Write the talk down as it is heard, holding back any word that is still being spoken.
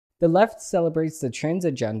The left celebrates the trans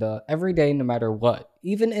agenda every day no matter what,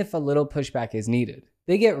 even if a little pushback is needed.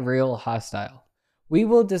 They get real hostile. We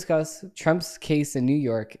will discuss Trump's case in New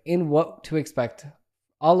York and what to expect,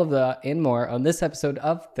 all of that and more on this episode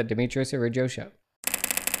of The Demetrius Orijo Show.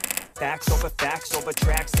 Facts over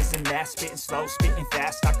tracks, isn't that spitting slow, spitting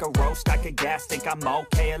fast, I could roast, I could gas, think I'm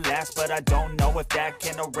okay at last, but I don't know if that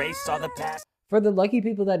can erase all the past. For the lucky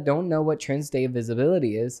people that don't know what Trans Day of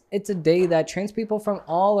Visibility is, it's a day that trans people from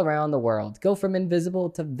all around the world go from invisible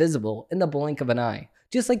to visible in the blink of an eye.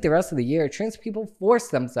 Just like the rest of the year, trans people force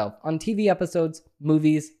themselves on TV episodes,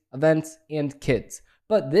 movies, events, and kids.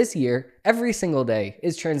 But this year, every single day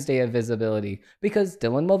is Trans Day of Visibility because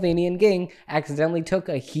Dylan Mulvaney and gang accidentally took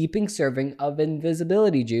a heaping serving of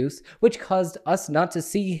invisibility juice, which caused us not to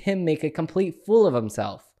see him make a complete fool of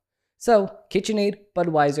himself. So, KitchenAid,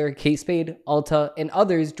 Budweiser, Kate Spade, Ulta, and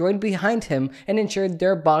others joined behind him and ensured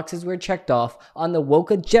their boxes were checked off on the woke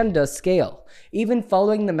agenda scale. Even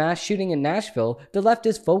following the mass shooting in Nashville, the left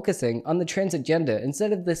is focusing on the trans agenda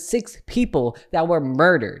instead of the 6 people that were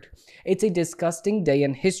murdered. It's a disgusting day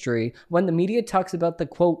in history when the media talks about the,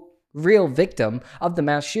 quote, real victim of the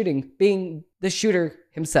mass shooting being the shooter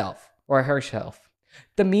himself or herself.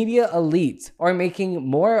 The media elites are making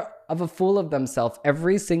more of a fool of themselves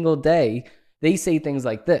every single day. They say things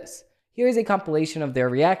like this. Here is a compilation of their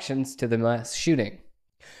reactions to the mass shooting.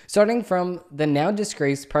 Starting from the now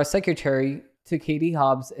disgraced press secretary to Katie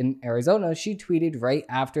Hobbs in Arizona, she tweeted right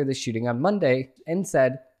after the shooting on Monday and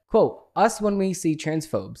said, quote, us when we see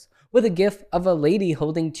transphobes, with a gif of a lady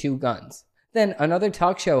holding 2 guns. Then another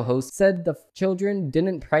talk show host said the children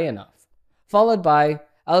didn't pray enough, followed by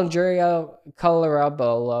Algeria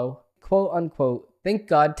Colorado, quote unquote, thank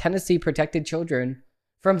God Tennessee protected children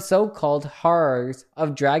from so-called horrors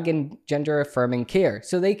of drag and gender-affirming care,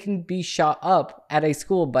 so they can be shot up at a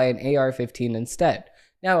school by an AR-15 instead.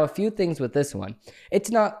 Now, a few things with this one.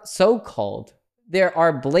 It's not so-called. There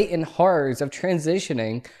are blatant horrors of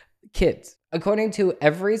transitioning kids. According to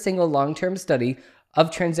every single long-term study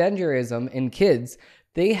of transgenderism in kids,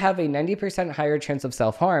 they have a 90% higher chance of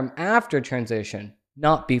self-harm after transition,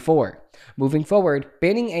 not before. Moving forward,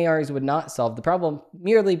 banning ARs would not solve the problem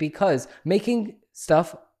merely because making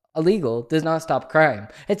stuff illegal does not stop crime.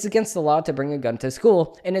 It's against the law to bring a gun to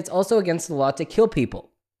school, and it's also against the law to kill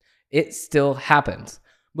people. It still happens.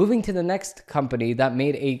 Moving to the next company that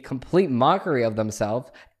made a complete mockery of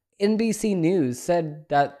themselves, NBC News said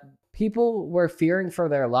that people were fearing for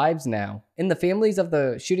their lives now, and the families of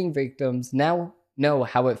the shooting victims now know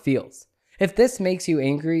how it feels. If this makes you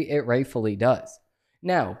angry, it rightfully does.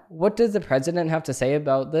 Now, what does the president have to say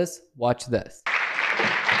about this? Watch this.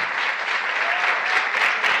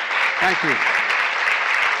 Thank you.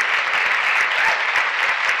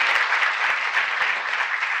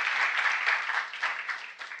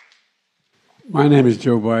 My name is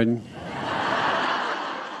Joe Biden.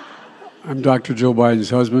 I'm Dr. Joe Biden's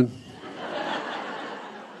husband.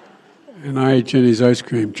 And I ate Jenny's ice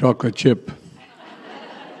cream, chocolate chip.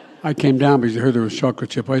 I came down because I heard there was chocolate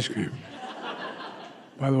chip ice cream.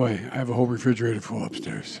 By the way, I have a whole refrigerator full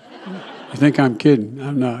upstairs. You think I'm kidding?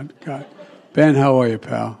 I'm not. God. Ben, how are you,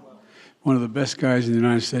 pal? One of the best guys in the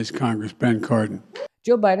United States Congress, Ben Cardin.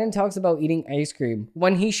 Joe Biden talks about eating ice cream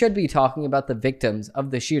when he should be talking about the victims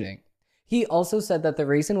of the shooting. He also said that the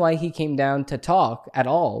reason why he came down to talk at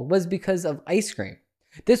all was because of ice cream.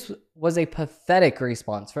 This was a pathetic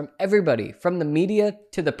response from everybody, from the media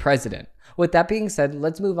to the president. With that being said,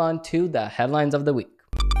 let's move on to the headlines of the week.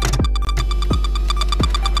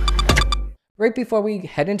 Right before we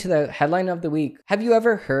head into the headline of the week, have you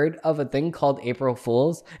ever heard of a thing called April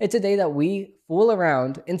Fools? It's a day that we fool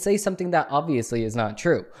around and say something that obviously is not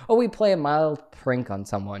true, or we play a mild prank on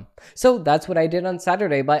someone. So that's what I did on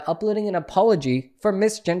Saturday by uploading an apology for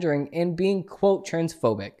misgendering and being, quote,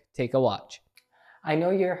 transphobic. Take a watch. I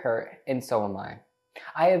know you're hurt, and so am I.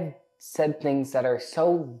 I have said things that are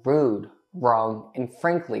so rude, wrong, and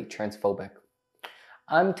frankly transphobic.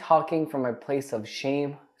 I'm talking from a place of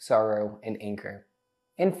shame, sorrow, and anger,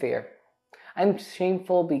 and fear. I'm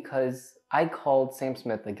shameful because I called Sam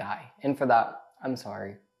Smith a guy, and for that, I'm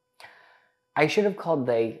sorry. I should have called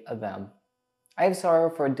they a them. I have sorrow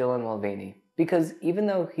for Dylan Mulvaney, because even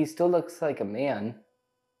though he still looks like a man,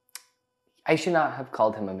 I should not have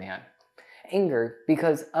called him a man. Anger,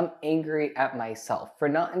 because I'm angry at myself for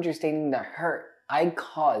not understanding the hurt I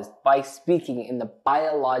caused by speaking in the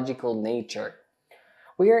biological nature.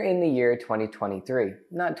 We are in the year 2023,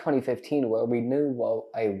 not 2015, where we knew what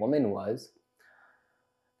a woman was.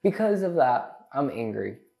 Because of that, I'm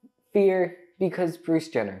angry. Fear, because Bruce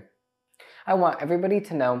Jenner. I want everybody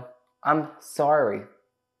to know I'm sorry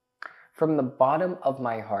From the bottom of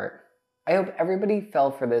my heart, I hope everybody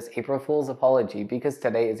fell for this April Fool's apology because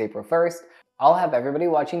today is April 1st. I'll have everybody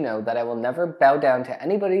watching know that I will never bow down to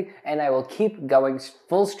anybody and I will keep going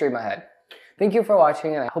full stream ahead. Thank you for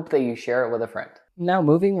watching and I hope that you share it with a friend. Now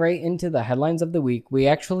moving right into the headlines of the week, we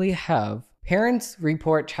actually have parents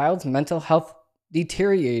report child's mental health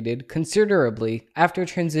deteriorated considerably after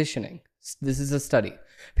transitioning. This is a study.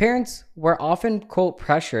 Parents were often, quote,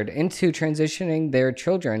 pressured into transitioning their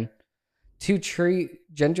children to treat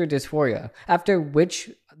gender dysphoria, after which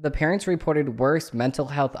the parents reported worse mental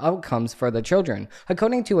health outcomes for the children.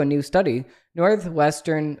 According to a new study,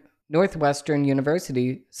 Northwestern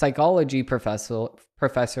University psychology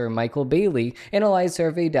professor Michael Bailey analyzed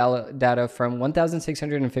survey data from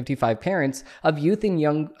 1,655 parents of youth and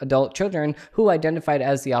young adult children who identified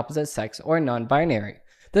as the opposite sex or non-binary.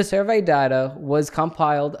 The survey data was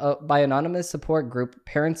compiled by anonymous support group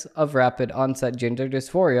Parents of Rapid Onset Gender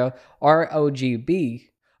Dysphoria, ROGD,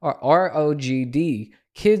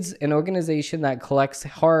 Kids, an organization that collects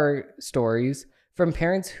horror stories from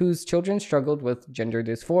parents whose children struggled with gender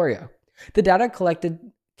dysphoria. The data collected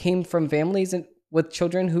came from families with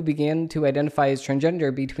children who began to identify as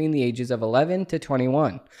transgender between the ages of 11 to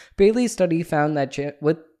 21. Bailey's study found that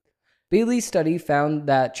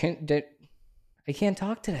I can't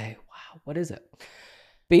talk today. Wow, what is it?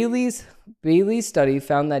 Bailey's study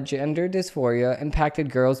found that gender dysphoria impacted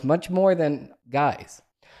girls much more than guys.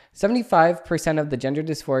 75% of the gender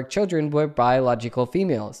dysphoric children were biological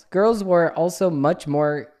females. Girls were also much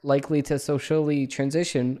more likely to socially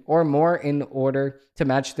transition or more in order to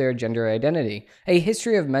match their gender identity. A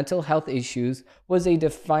history of mental health issues was a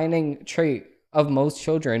defining trait of most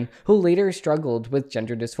children who later struggled with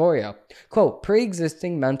gender dysphoria. Quote,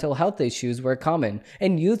 pre-existing mental health issues were common,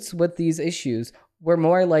 and youths with these issues were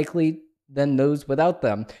more likely than those without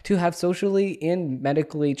them to have socially and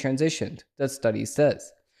medically transitioned, the study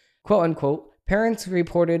says. Quote unquote, parents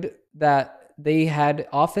reported that they had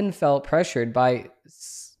often felt pressured by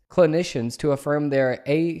clinicians to affirm their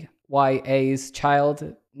AYA's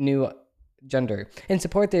child new gender and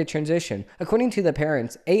support their transition. According to the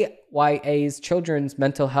parents, AYA's children's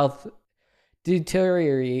mental health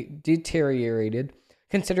deteriorated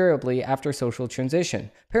considerably after social transition.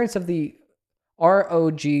 Parents of the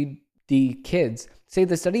ROGD kids say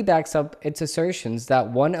the study backs up its assertions that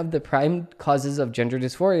one of the prime causes of gender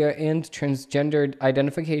dysphoria and transgender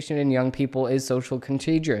identification in young people is social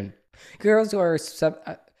contagion. Girls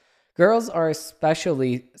are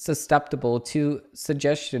especially susceptible to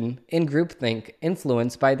suggestion in groupthink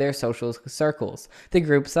influenced by their social circles, the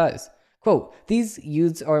group says. Quote, these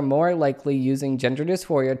youths are more likely using gender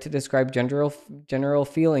dysphoria to describe general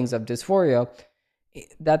feelings of dysphoria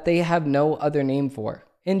that they have no other name for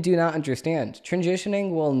and do not understand.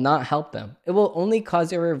 Transitioning will not help them. It will only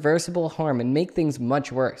cause irreversible harm and make things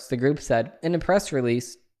much worse, the group said in a press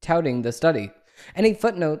release touting the study. In a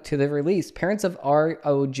footnote to the release, parents of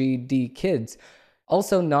ROGD kids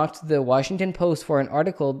also knocked the Washington Post for an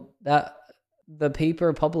article that the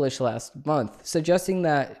paper published last month, suggesting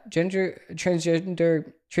that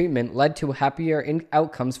transgender treatment led to happier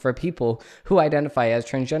outcomes for people who identify as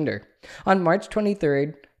transgender. On March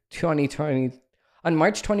 23rd,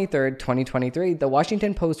 2023, the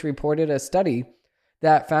Washington Post reported a study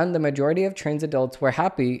that found the majority of trans adults were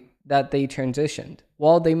happy that they transitioned.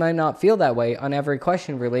 While they might not feel that way on every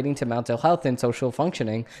question relating to mental health and social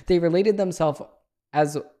functioning, they related themselves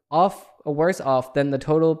as worse off than the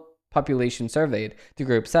total population surveyed, the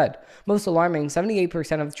group said. Most alarming,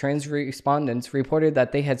 78% of trans respondents reported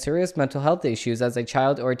that they had serious mental health issues as a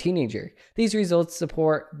child or a teenager. These results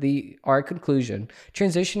support our conclusion.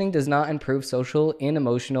 Transitioning does not improve social and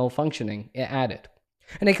emotional functioning, it added.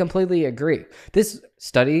 And I completely agree. This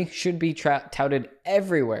study should be touted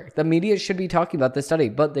everywhere. The media should be talking about this study,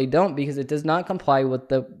 but they don't because it does not comply with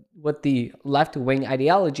the left-wing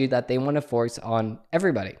ideology that they want to force on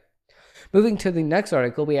everybody. Moving to the next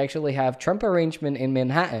article, we actually have Trump arrangement in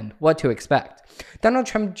Manhattan, what to expect. Donald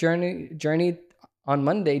Trump journeyed on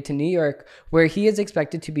Monday to New York, where he is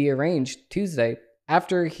expected to be arraigned Tuesday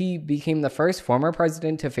after he became the first former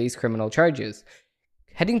president to face criminal charges.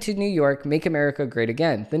 Heading to New York, Make America Great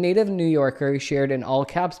Again. The native New Yorker shared an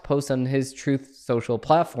all-caps post on his Truth Social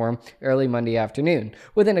platform early Monday afternoon.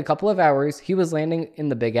 Within a couple of hours, he was landing in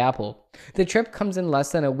the Big Apple. The trip comes in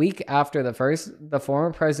less than a week after the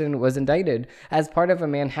former president was indicted as part of a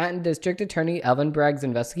Manhattan District Attorney Alvin Bragg's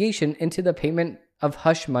investigation into the payment of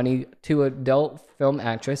hush money to adult film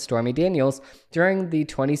actress Stormy Daniels during the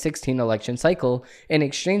 2016 election cycle in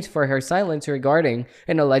exchange for her silence regarding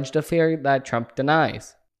an alleged affair that Trump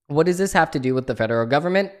denies. What does this have to do with the federal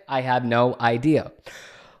government? I have no idea.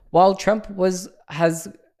 While Trump has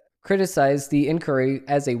criticized the inquiry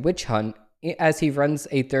as a witch hunt, as he runs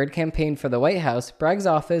a third campaign for the White House, Bragg's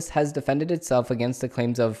office has defended itself against the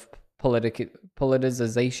claims of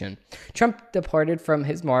politicization. Trump departed from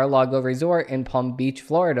his Mar-a-Lago resort in Palm Beach,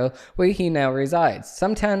 Florida, where he now resides,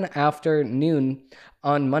 sometime after noon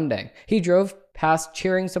on Monday. He drove past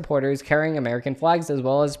cheering supporters carrying American flags as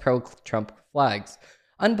well as pro-Trump flags.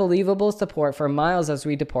 Unbelievable support for miles as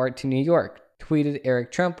we depart to New York, tweeted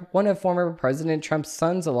Eric Trump, one of former President Trump's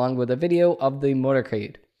sons, along with a video of the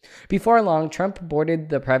motorcade. Before long, Trump boarded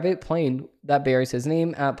the private plane that bears his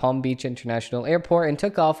name at Palm Beach International Airport and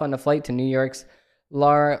took off on a flight to New York's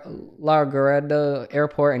LaGuardia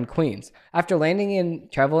Airport in Queens. After landing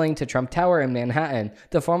and traveling to Trump Tower in Manhattan,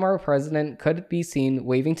 the former president could be seen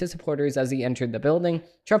waving to supporters as he entered the building.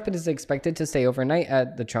 Trump is expected to stay overnight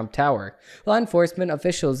at the Trump Tower. Law enforcement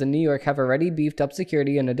officials in New York have already beefed up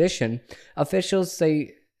security. In addition, officials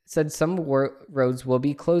said some roads will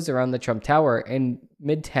be closed around the Trump Tower in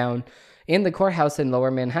Midtown and the courthouse in Lower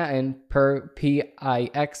Manhattan per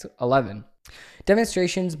PIX 11.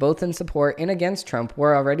 Demonstrations both in support and against Trump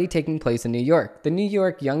were already taking place in New York. The New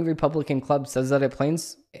York Young Republican Club says that it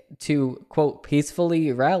plans to, quote,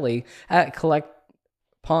 peacefully rally at Collect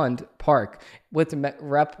Pond Park with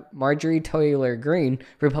Rep. Marjorie Taylor Greene,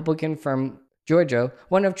 Republican from Georgia,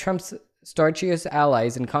 one of Trump's staunchest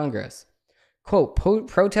allies in Congress. Quote,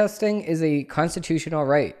 protesting is a constitutional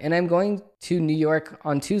right, and I'm going to New York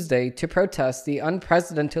on Tuesday to protest the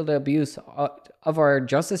unprecedented abuse of our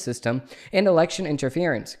justice system and election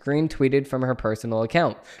interference, Greene tweeted from her personal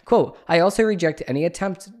account. Quote, I also reject any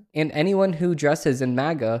attempt and anyone who dresses in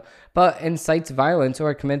MAGA but incites violence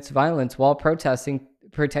or commits violence while protesting,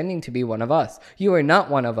 pretending to be one of us. You are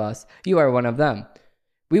not one of us. You are one of them.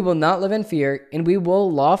 We will not live in fear, and we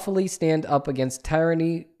will lawfully stand up against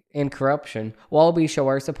tyranny and corruption while we show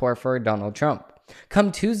our support for Donald Trump.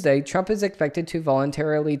 Come Tuesday, Trump is expected to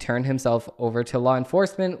voluntarily turn himself over to law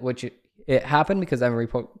enforcement, which it happened because I'm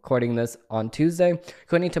recording this on Tuesday.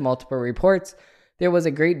 According to multiple reports, there was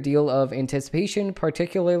a great deal of anticipation,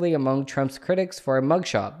 particularly among Trump's critics, for a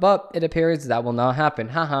mugshot, but it appears that will not happen.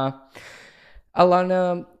 Haha.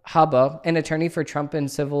 Alana Habba, an attorney for Trump in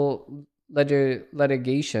civil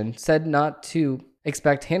litigation, said not to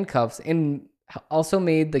expect handcuffs and also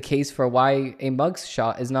made the case for why a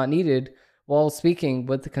mugshot is not needed while speaking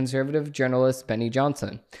with the conservative journalist Benny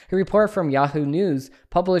Johnson. A report from Yahoo News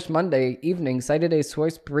published Monday evening cited a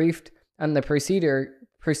source briefed on the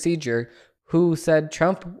procedure who said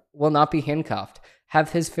Trump will not be handcuffed,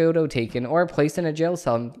 have his photo taken, or placed in a jail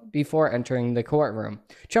cell before entering the courtroom.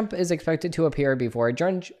 Trump is expected to appear before a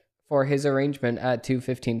judge for his arraignment at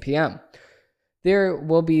 2:15 p.m. There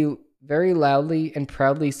will be very loudly and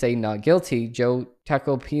proudly say not guilty, Joe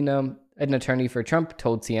Tacopina, an attorney for Trump,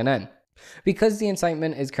 told CNN. Because the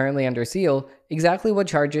indictment is currently under seal, exactly what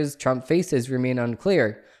charges Trump faces remain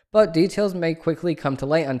unclear, but details may quickly come to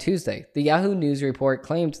light on Tuesday. The Yahoo News report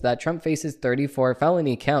claimed that Trump faces 34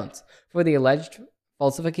 felony counts for the alleged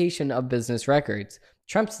falsification of business records.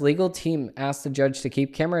 Trump's legal team asked the judge to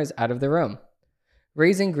keep cameras out of the room,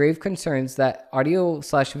 raising grave concerns that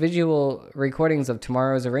audio/visual recordings of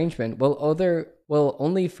tomorrow's arraignment will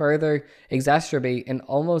only further exacerbate an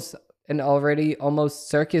already almost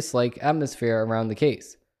circus-like atmosphere around the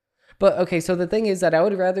case. But okay, so the thing is that I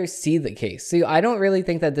would rather see the case. See, I don't really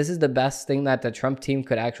think that this is the best thing that the Trump team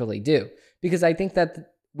could actually do, because I think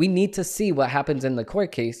that we need to see what happens in the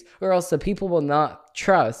court case, or else the people will not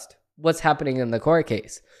trust what's happening in the court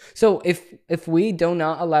case. So if we do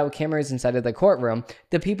not allow cameras inside of the courtroom,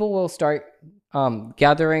 the people will start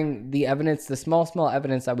gathering the evidence, the small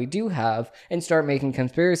evidence that we do have, and start making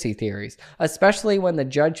conspiracy theories, especially when the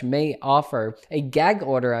judge may offer a gag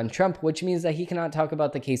order on Trump, which means that he cannot talk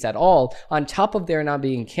about the case at all. On top of there not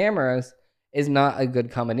being cameras is not a good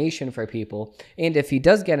combination for people. And if he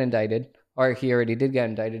does get indicted, or he already did get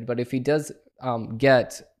indicted, but if he does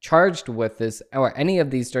get charged with this or any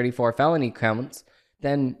of these 34 felony counts,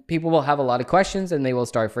 then people will have a lot of questions and they will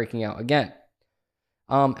start freaking out again.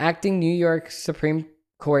 Acting New York Supreme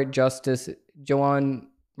Court Justice Joan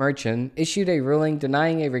Merchan issued a ruling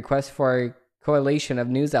denying a request for a coalition of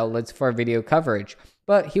news outlets for video coverage,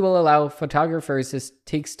 but he will allow photographers to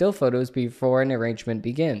take still photos before an arraignment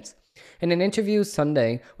begins. In an interview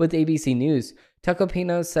Sunday with ABC News,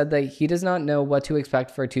 Tacopina said that he does not know what to expect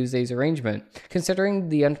for Tuesday's arraignment, considering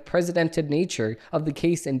the unprecedented nature of the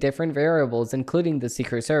case and different variables, including the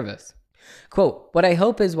Secret Service. Quote, what I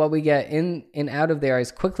hope is what we get in and out of there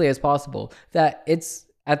as quickly as possible, that it's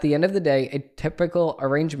At the end of the day, a typical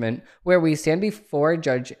arrangement where we stand before a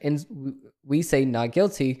judge and we say not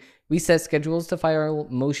guilty, we set schedules to file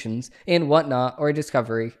motions and whatnot or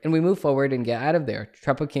discovery, and we move forward and get out of there,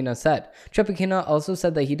 Tranagenda said. Tranagenda also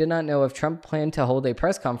said that he did not know if Trump planned to hold a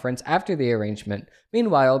press conference after the arrangement.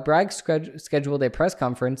 Meanwhile, Bragg scheduled a press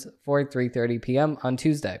conference for 3:30 p.m. on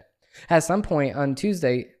Tuesday. At some point on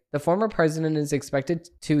Tuesday, the former president is expected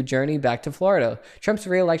to journey back to Florida. Trump's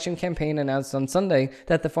re-election campaign announced on Sunday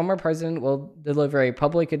that the former president will deliver a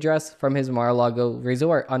public address from his Mar-a-Lago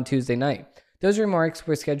resort on Tuesday night. Those remarks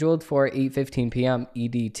were scheduled for 8:15 p.m.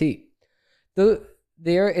 EDT. Though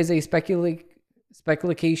there is a speculation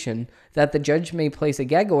that the judge may place a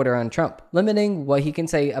gag order on Trump, limiting what he can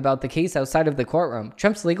say about the case outside of the courtroom.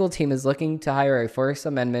 Trump's legal team is looking to hire a First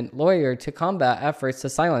Amendment lawyer to combat efforts to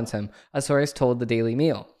silence him, a source told the Daily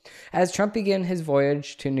Mail. As Trump began his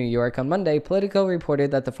voyage to New York on Monday, Politico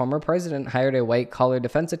reported that the former president hired a white-collar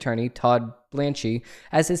defense attorney, Todd Blanchie,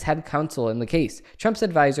 as his head counsel in the case. Trump's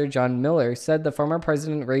advisor, John Miller, said the former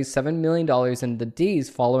president raised $7 million in the days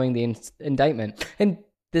following the indictment. And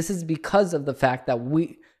this is because of the fact that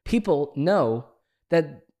people know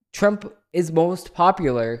that Trump is most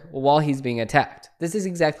popular while he's being attacked. This is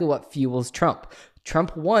exactly what fuels Trump.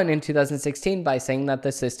 Trump won in 2016 by saying that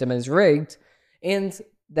the system is rigged and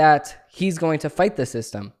that he's going to fight the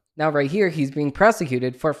system. Now, right here, he's being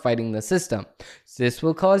prosecuted for fighting the system. This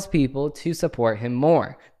will cause people to support him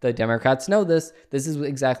more. The Democrats know this. This is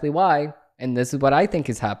exactly why, and this is what I think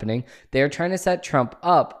is happening. They're trying to set Trump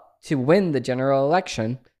up to win the general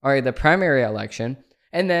election, or the primary election,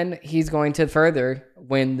 and then he's going to further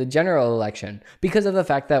win the general election because of the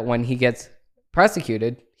fact that when he gets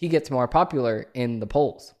prosecuted, he gets more popular in the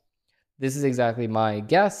polls. This is exactly my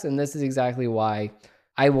guess, and this is exactly why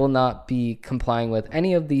I will not be complying with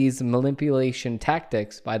any of these manipulation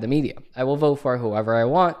tactics by the media. I will vote for whoever I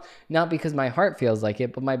want, not because my heart feels like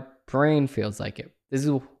it, but my brain feels like it. This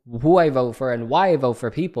is who I vote for and why I vote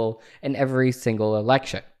for people in every single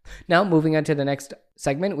election. Now, moving on to the next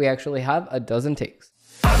segment, we actually have a dozen takes.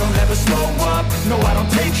 I don't ever slow up, no I don't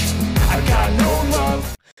take I got no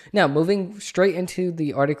love. Now, moving straight into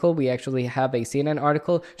the article, we actually have a CNN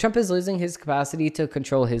article. Trump is losing his capacity to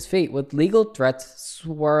control his fate with legal threats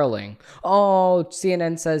swirling. Oh,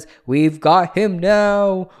 CNN says, we've got him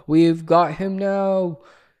now. We've got him now.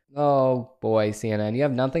 Oh boy, CNN, you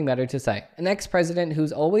have nothing better to say. An ex-president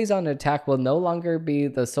who's always on attack will no longer be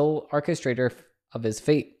the sole orchestrator of his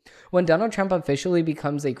fate. When Donald Trump officially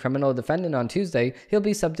becomes a criminal defendant on Tuesday, he'll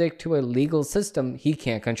be subject to a legal system he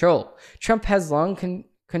can't control. Trump has long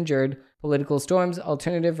conjured political storms,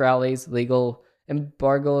 alternative rallies, legal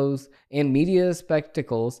embargoes, and media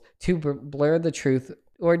spectacles to blur the truth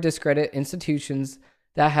or discredit institutions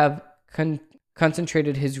that have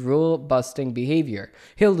concentrated his rule-busting behavior.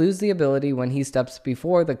 He'll lose the ability when he steps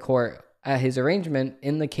before the court at his arraignment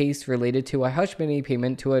in the case related to a hush money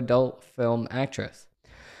payment to adult film actress.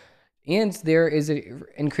 And there is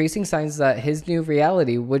increasing signs that his new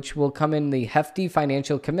reality, which will come in the hefty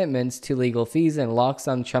financial commitments to legal fees and locks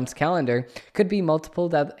on Trump's calendar, could be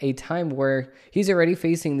multiplied at a time where he's already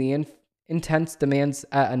facing the intense demands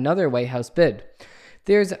at another White House bid.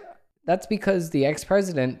 That's because the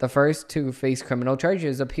ex-president, the first to face criminal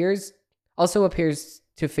charges, appears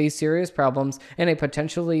to face serious problems in a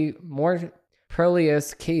potentially more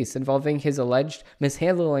perilous case involving his alleged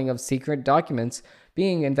mishandling of secret documents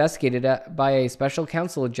being investigated by a special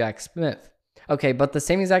counsel, Jack Smith. Okay, but the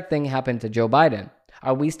same exact thing happened to Joe Biden.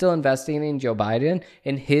 Are we still investigating Joe Biden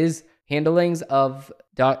in his handlings of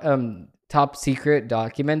top secret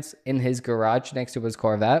documents in his garage next to his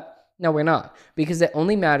Corvette? No, we're not, because it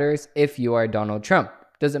only matters if you are Donald Trump.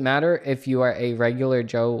 Does it matter if you are a regular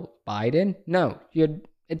Joe Biden? No,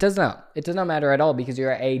 it does not. It does not matter at all because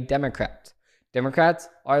you're a Democrat. Democrats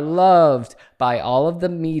are loved by all of the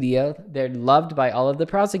media. They're loved by all of the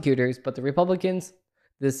prosecutors, but the Republicans,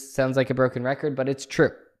 this sounds like a broken record, but it's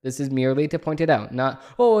true. This is merely to point it out, not,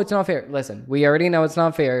 oh, it's not fair. Listen, we already know it's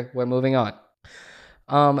not fair. We're moving on.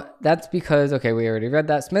 That's because, okay, we already read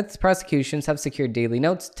that. Smith's prosecutions have secured daily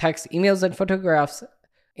notes, texts, emails, and photographs,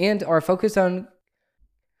 and are focused on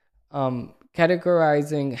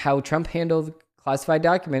categorizing how Trump handled classified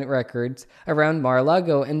document records around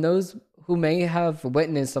Mar-a-Lago and those who may have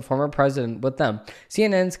witnessed the former president with them.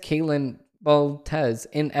 CNN's Caitlin Baltez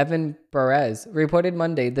and Evan Perez reported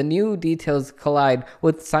Monday the new details collide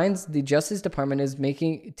with signs the Justice Department is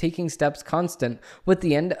taking steps constant with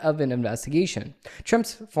the end of an investigation.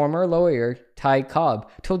 Trump's former lawyer, Ty Cobb,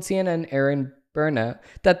 told CNN Aaron Burnett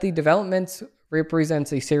that the developments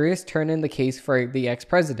represents a serious turn in the case for the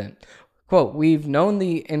ex-president. Quote, we've known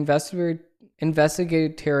the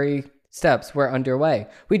investigatory steps were underway.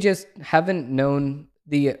 We just haven't known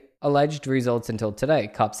the alleged results until today,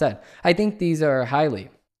 Kopp said. I think these are highly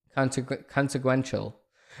consequential.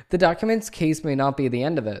 The document's case may not be the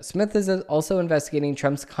end of it. Smith is also investigating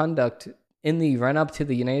Trump's conduct in the run-up to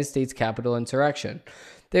the United States Capitol insurrection.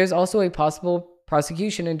 There's also a possible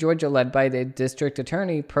prosecution in Georgia led by the district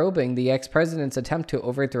attorney probing the ex-president's attempt to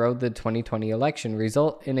overthrow the 2020 election,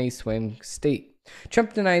 result in a swing state.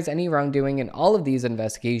 Trump denies any wrongdoing in all of these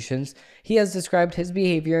investigations. He has described his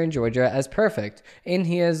behavior in Georgia as perfect, and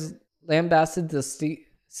he has lambasted the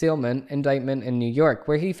Seelman indictment in New York,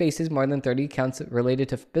 where he faces more than 30 counts related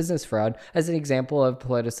to business fraud, as an example of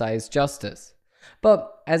politicized justice.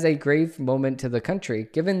 But as a grave moment to the country,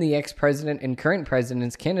 given the ex-president and current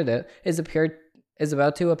president's candidate is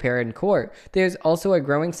about to appear in court, there's also a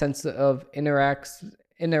growing sense of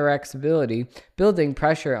interactability, building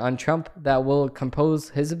pressure on Trump that will compromise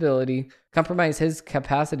his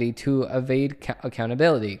capacity to evade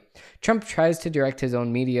accountability. Trump tries to direct his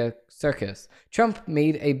own media circus. Trump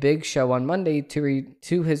made a big show on Monday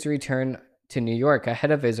to his return to New York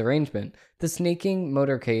ahead of his arrangement. The snaking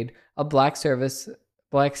motorcade of black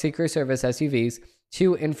Secret Service SUVs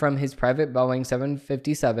to and from his private Boeing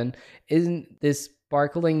 757 in this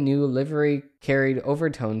sparkling new livery carried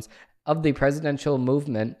overtones of the presidential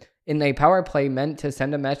movement in a power play meant to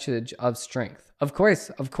send a message of strength. Of course,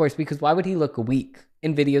 because why would he look weak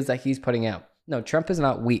in videos that he's putting out? No, Trump is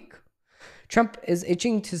not weak. Trump is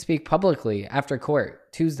itching to speak publicly after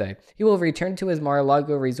court Tuesday. He will return to his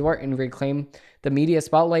Mar-a-Lago resort and reclaim the media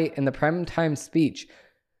spotlight in the primetime speech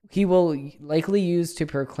he will likely use to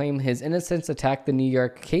proclaim his innocence, attack the New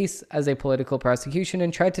York case as a political prosecution,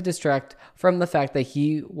 and try to distract from the fact that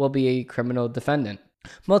he will be a criminal defendant.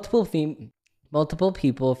 Multiple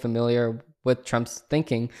people familiar with Trump's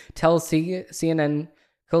thinking tell CNN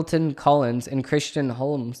Hilton Collins and Christian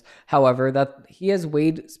Holmes, however, that he has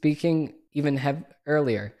weighed speaking even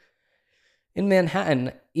earlier. In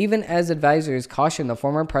Manhattan, even as advisors caution the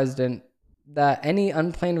former president that any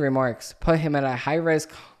unplanned remarks put him at a high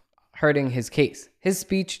risk hurting his case. His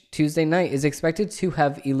speech Tuesday night is expected to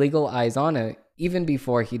have illegal eyes on it even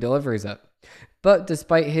before he delivers it. But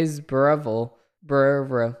despite his bravura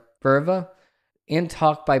and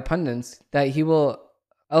talk by pundits that he will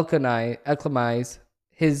alchemize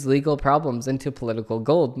his legal problems into political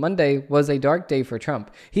gold, Monday was a dark day for Trump.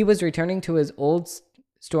 He was returning to his old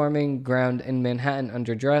storming ground in Manhattan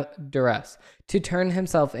under duress to turn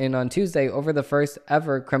himself in on Tuesday over the first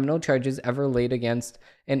ever criminal charges ever laid against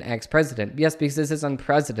an ex-president. Yes, because this is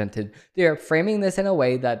unprecedented. They are framing this in a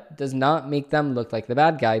way that does not make them look like the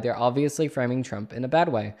bad guy. They're obviously framing Trump in a bad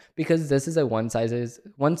way because this is a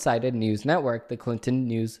one-sided news network, the Clinton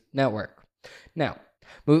News Network. Now,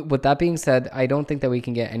 with that being said, I don't think that we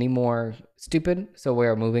can get any more stupid, so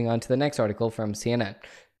we're moving on to the next article from CNN.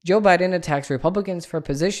 Joe Biden attacks Republicans for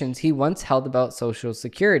positions he once held about Social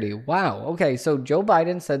Security. Wow. Okay, so Joe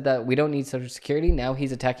Biden said that we don't need Social Security. Now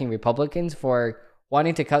he's attacking Republicans for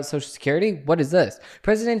wanting to cut Social Security? What is this?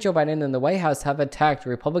 President Joe Biden and the White House have attacked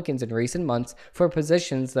Republicans in recent months for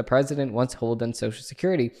positions the president once held on Social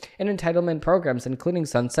Security and entitlement programs, including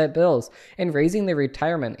sunset bills and raising the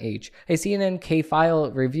retirement age. A CNN K-File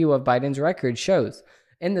review of Biden's record shows.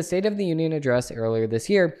 In the State of the Union address earlier this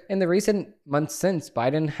year, in the recent months since,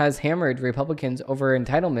 Biden has hammered Republicans over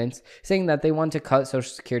entitlements, saying that they want to cut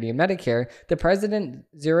Social Security and Medicare. The president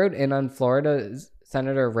zeroed in on Florida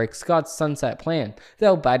Senator Rick Scott's sunset plan,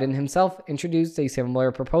 though Biden himself introduced a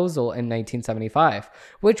similar proposal in 1975,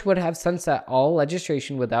 which would have sunset all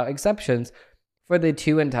legislation without exceptions for the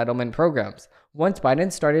two entitlement programs. Once Biden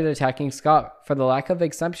started attacking Scott for the lack of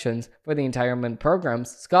exemptions for the entitlement programs,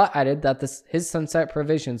 Scott added that his sunset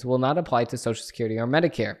provisions will not apply to Social Security or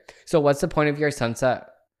Medicare. So what's the point of your sunset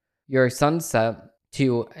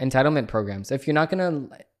to entitlement programs if you're not going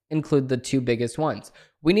to include the two biggest ones?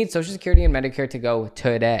 We need Social Security and Medicare to go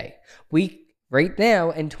today. We right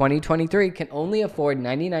now in 2023 can only afford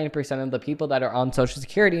 99% of the people that are on Social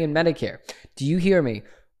Security and Medicare. Do you hear me?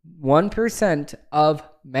 1% of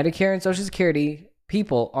Medicare and Social Security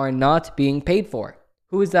people are not being paid for.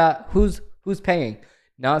 Who is that? Who's paying?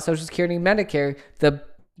 Not Social Security and Medicare. The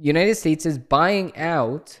United States is buying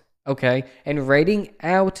out, okay, and writing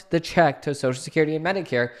out the check to Social Security and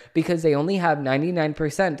Medicare because they only have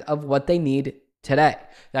 99% of what they need today.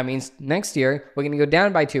 That means next year we're going to go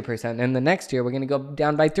down by 2%, and the next year we're going to go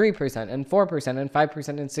down by 3% and 4% and 5%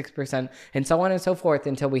 and 6% and so on and so forth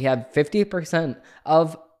until we have 50%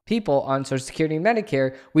 of people on Social Security and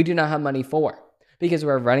Medicare we do not have money for because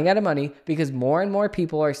we're running out of money because more and more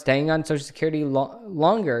people are staying on Social Security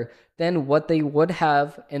longer than what they would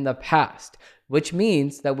have in the past, which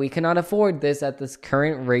means that we cannot afford this at this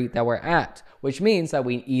current rate that we're at, which means that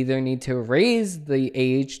we either need to raise the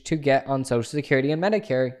age to get on Social Security and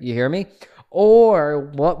Medicare, you hear me?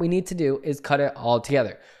 Or what we need to do is cut it all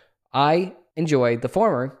together. I enjoy the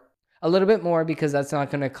former a little bit more because that's not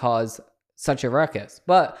going to cause such a ruckus.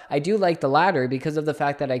 But I do like the latter because of the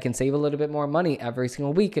fact that I can save a little bit more money every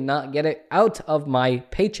single week and not get it out of my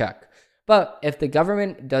paycheck. But if the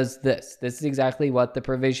government does this is exactly what the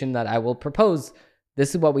provision that I will propose.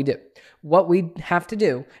 This is what we do. What we have to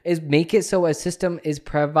do is make it so a system is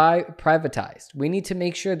privatized. We need to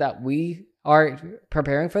make sure that we are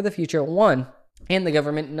preparing for the future, one, and the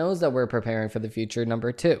government knows that we're preparing for the future,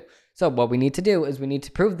 number two. So what we need to do is we need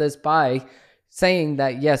to prove this by saying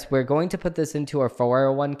that, yes, we're going to put this into our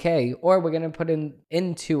 401k, or we're going to put it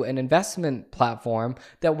into an investment platform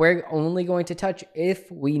that we're only going to touch if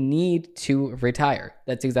we need to retire.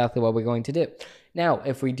 That's exactly what we're going to do. Now,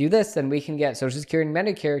 if we do this, then we can get Social Security and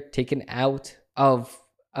Medicare taken out of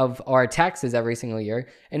our taxes every single year,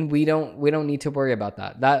 and we don't need to worry about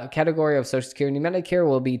that. That category of Social Security and Medicare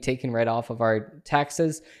will be taken right off of our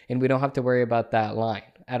taxes, and we don't have to worry about that line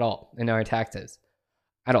at all in our taxes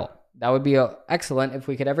at all. That would be excellent if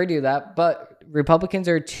we could ever do that, but Republicans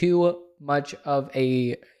are too much of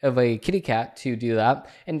a kitty cat to do that,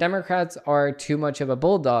 and Democrats are too much of a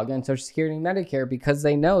bulldog on Social Security and Medicare because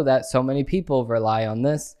they know that so many people rely on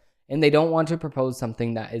this, and they don't want to propose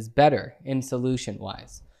something that is better in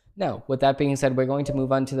solution-wise. Now, with that being said, we're going to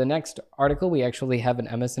move on to the next article. We actually have an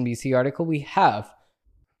MSNBC article. We have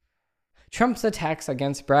Trump's attacks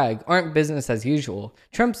against Bragg aren't business as usual.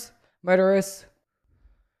 Trump's murderous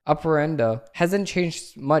operanda hasn't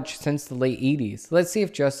changed much since the late 80s. Let's see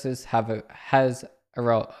if justice has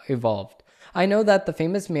evolved. I know that the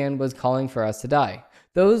famous man was calling for us to die.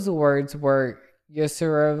 Those words were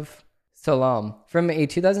Yusuf Salam from a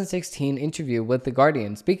 2016 interview with The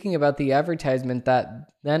Guardian, speaking about the advertisement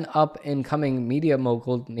that then up-and-coming media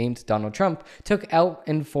mogul named Donald Trump took out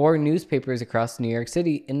in 4 newspapers across New York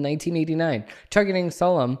City in 1989, targeting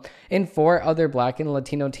Salam and 4 other Black and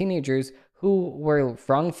Latino teenagers who were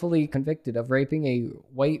wrongfully convicted of raping a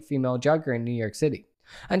white female jogger in New York City.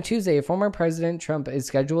 On Tuesday, former President Trump is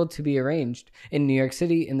scheduled to be arraigned in New York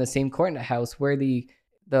City in the same courthouse where the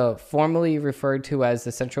formerly referred to as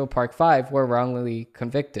the Central Park Five were wrongly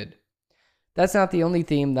convicted. That's not the only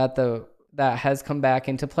theme that has come back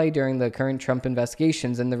into play during the current Trump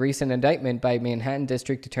investigations and the recent indictment by Manhattan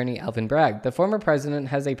District Attorney Alvin Bragg. The former president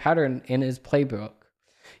has a pattern in his playbook.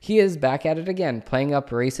 He is back at it again, playing up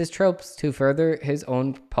racist tropes to further his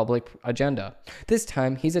own public agenda. This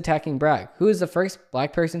time, he's attacking Bragg, who is the first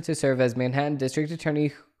Black person to serve as Manhattan District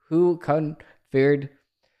Attorney who convened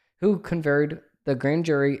the grand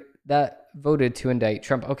jury that voted to indict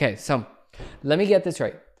Trump. Okay, so let me get this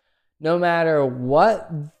right. No matter what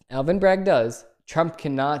Alvin Bragg does, Trump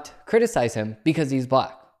cannot criticize him because he's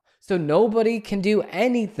Black. So nobody can do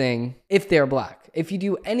anything if they're Black. If you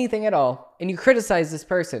do anything at all and you criticize this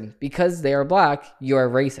person because they are Black, you're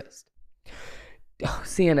racist. Oh,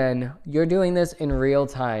 CNN, you're doing this in real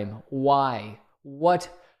time. Why? What?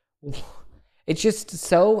 It's just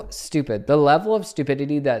so stupid. The level of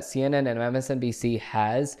stupidity that CNN and MSNBC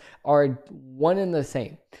has are one and the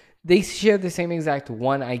same. They share the same exact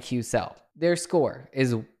 1 IQ cell. Their score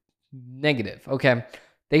is negative, okay?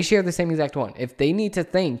 They share the same exact one. If they need to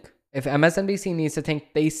think, if MSNBC needs to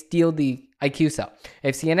think, they steal the IQ cell.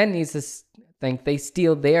 If CNN needs to think, they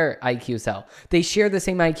steal their IQ cell. They share the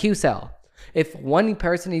same IQ cell. If one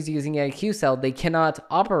person is using an IQ cell, they cannot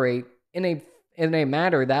operate in a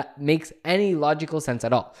matter that makes any logical sense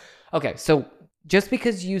at all. Okay, so just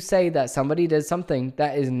because you say that somebody did something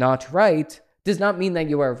that is not right does not mean that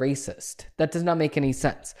you are racist. That does not make any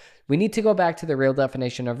sense. We need to go back to the real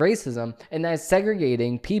definition of racism, and that's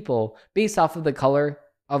segregating people based off of the color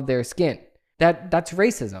of their skin. That's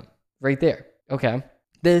racism right there. Okay.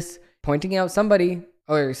 This pointing out somebody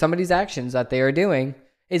or somebody's actions that they are doing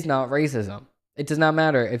is not racism. It does not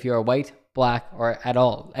matter if you're white, Black, or at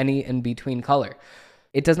all, any in between color.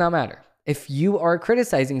 It does not matter. If you are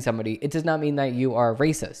criticizing somebody, it does not mean that you are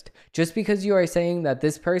racist. Just because you are saying that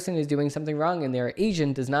this person is doing something wrong and they're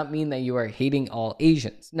Asian does not mean that you are hating all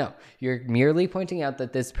Asians. No, you're merely pointing out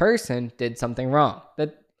that this person did something wrong.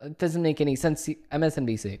 That doesn't make any sense.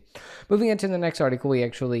 MSNBC. Moving into the next article, we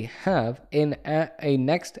actually have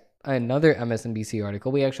another MSNBC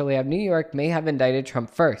article. We actually have New York may have indicted Trump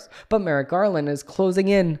first, but Merrick Garland is closing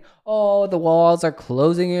in. Oh, the walls are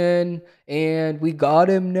closing in, and we got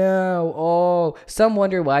him now. Oh, some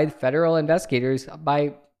wonder why federal investigators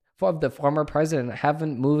of the former president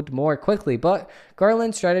haven't moved more quickly, but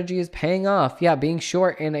Garland's strategy is paying off. Yeah, being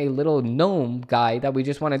short and a little gnome guy that we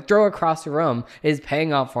just want to throw across the room is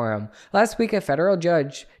paying off for him. Last week, a federal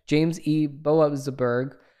judge, James E.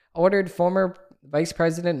 Boasberg, ordered former Vice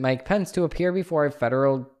President Mike Pence to appear before a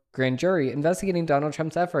federal grand jury investigating Donald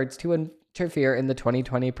Trump's efforts to interfere in the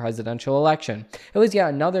 2020 presidential election. It was yet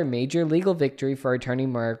another major legal victory for Attorney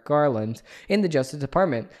Merrick Garland in the Justice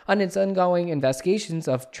Department on its ongoing investigations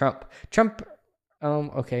of Trump.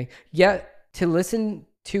 Yet to listen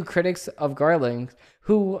to critics of Garland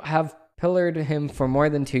who have pillared him for more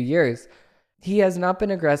than 2 years, he has not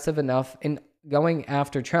been aggressive enough in going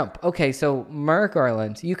after Trump. Okay, so Merrick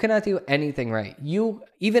Garland, you cannot do anything right. You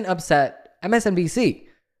even upset MSNBC.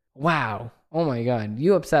 Wow. Oh my God,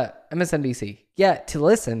 you upset MSNBC. Yet, to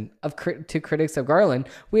listen to critics of Garland,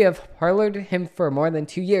 we have parlored him for more than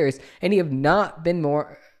 2 years, and you have not been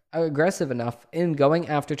more aggressive enough in going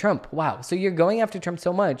after Trump. Wow, so you're going after Trump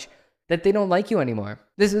so much that they don't like you anymore.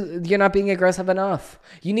 You're not being aggressive enough.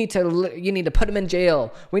 You need to put him in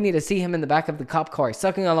jail. We need to see him in the back of the cop car,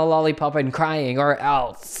 sucking on a lollipop and crying, or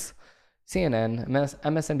else. CNN,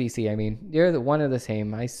 MSNBC, I mean, you're one of the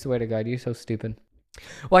same. I swear to God, you're so stupid.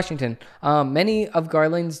 Washington. Many of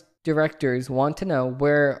Garland's directors want to know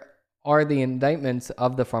where are the indictments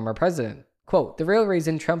of the former president. Quote, the real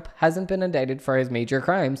reason Trump hasn't been indicted for his major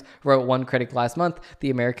crimes, wrote one critic last month, the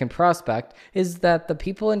American Prospect, is that the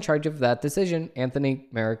people in charge of that decision, Anthony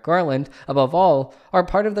Merrick Garland, above all, are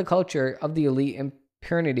part of the culture of the elite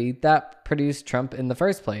impunity that produced Trump in the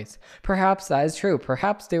first place. Perhaps that is true.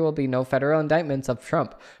 Perhaps there will be no federal indictments of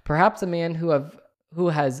Trump. Perhaps a man who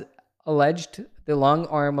has alleged the long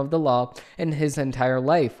arm of the law in his entire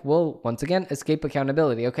life will once again escape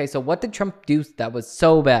accountability. Okay, so what did Trump do that was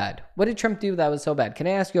so bad? What did Trump do that was so bad? Can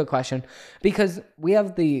I ask you a question? Because we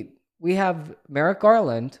have Merrick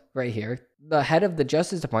Garland right here, the head of the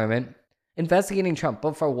Justice Department, investigating Trump,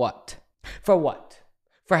 but for what? For what?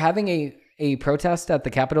 For having a protest at the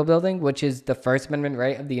Capitol building, which is the First Amendment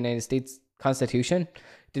right of the United States Constitution.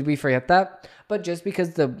 Did we forget that? But just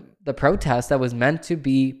because the protest that was meant to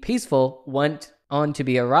be peaceful went on to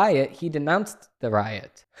be a riot, he denounced the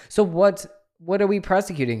riot. So what are we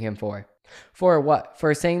prosecuting him for? For what?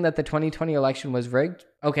 For saying that the 2020 election was rigged?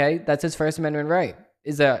 Okay, that's his First Amendment right.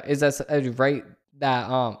 Is that a right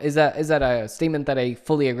that is that a statement that I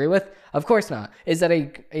fully agree with? Of course not. Is that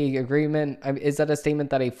a agreement? Is that a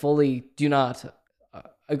statement that I fully do not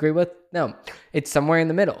agree with? No, it's somewhere in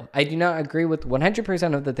the middle. I do not agree with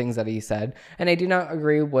 100% of the things that he said, and I do not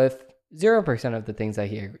agree with 0% of the things that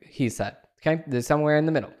he said. Okay, there's somewhere in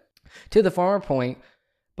the middle. To the former point,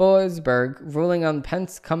 Boasberg ruling on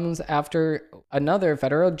Pence comes after another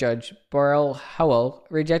federal judge, Burrell Howell,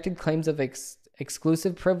 rejected claims of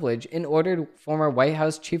exclusive privilege and ordered former White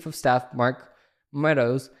House Chief of Staff Mark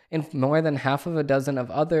Meadows and more than half of a dozen of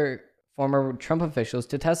other former Trump officials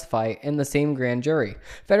to testify in the same grand jury.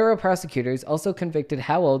 Federal prosecutors also convicted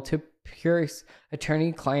Howell to pierce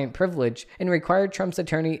attorney-client privilege and required Trump's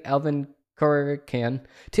attorney Alvin Corrigan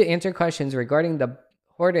to answer questions regarding the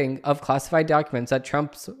hoarding of classified documents at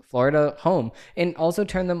Trump's Florida home and also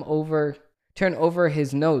turn over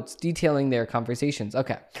his notes detailing their conversations.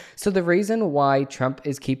 Okay, so the reason why Trump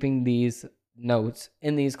is keeping these notes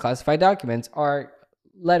in these classified documents are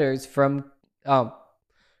letters from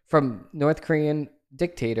North Korean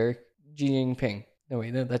dictator Xi Jinping. No,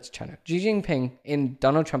 wait, no, that's China. Xi Jinping and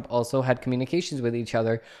Donald Trump also had communications with each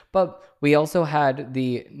other, but we also had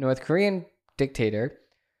the North Korean dictator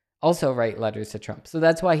also write letters to Trump. So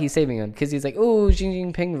that's why he's saving them, because he's like, oh, Xi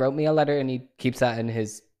Jinping wrote me a letter, and he keeps that in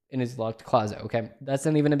his locked closet. Okay, that's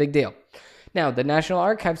not even a big deal. Now, the National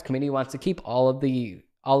Archives Committee wants to keep all of the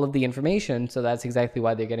information, so that's exactly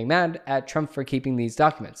why they're getting mad at Trump for keeping these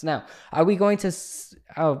documents. Now, are we going to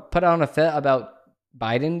put on a fit about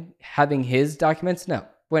Biden having his documents? No,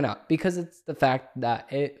 we're not, because it's the fact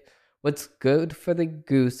that what's good for the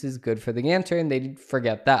goose is good for the gander, and they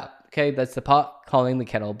forget that. Okay, that's the pot calling the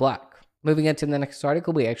kettle black. Moving into the next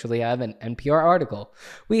article, we actually have an NPR article.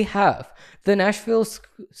 We have the Nashville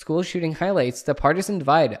school shooting highlights the partisan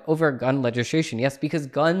divide over gun legislation. Yes, because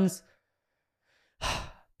guns,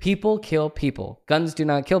 people kill people. Guns do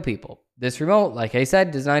not kill people. This remote, like I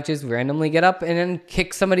said, does not just randomly get up and then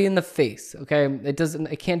kick somebody in the face. Okay,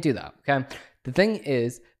 it can't do that. Okay, the thing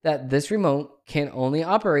is that this remote can only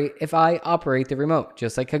operate if I operate the remote,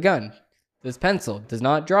 just like a gun. This pencil does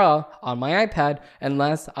not draw on my iPad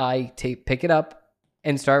unless I pick it up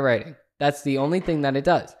and start writing. That's the only thing that it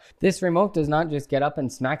does. This remote does not just get up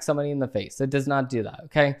and smack somebody in the face. It does not do that,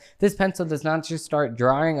 okay? This pencil does not just start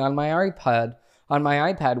drawing on my iPad on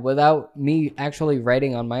my iPad without me actually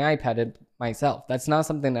writing on my iPad myself. That's not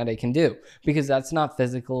something that I can do because that's not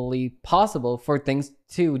physically possible for things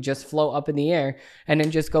to just float up in the air and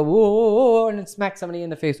then just go, whoa, and smack somebody in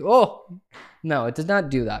the face. Oh, no, it does not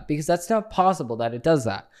do that because that's not possible that it does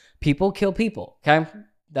that. People kill people, okay?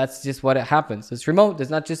 That's just what it happens. This remote does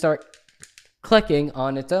not just start clicking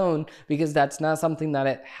on its own because that's not something that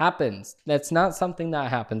it happens. That's not something that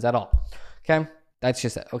happens at all, okay? That's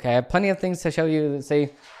just it, okay? I have plenty of things to show you that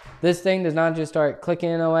say this thing does not just start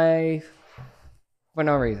clicking away for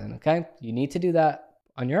no reason, okay? You need to do that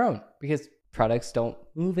on your own because products don't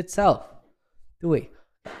move itself, do we?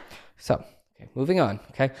 So, okay, moving on,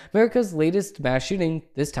 okay? America's latest mass shooting,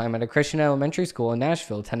 this time at a Christian elementary school in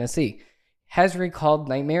Nashville, Tennessee, has recalled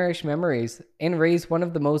nightmarish memories and raised one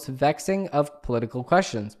of the most vexing of political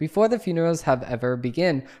questions. Before the funerals have ever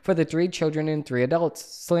begun for the 3 children and 3 adults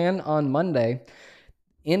slain on Monday,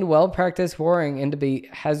 and well-practiced roaring and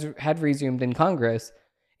debate had resumed in Congress,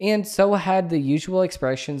 and so had the usual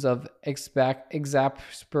expressions of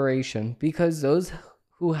exasperation, because those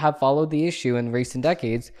who have followed the issue in recent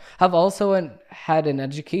decades have also had an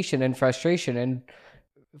education in frustration and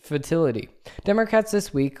futility. Democrats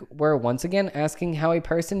this week were once again asking how a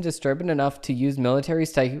person disturbed enough to use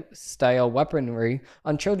military-style weaponry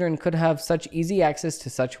on children could have such easy access to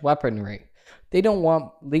such weaponry. They don't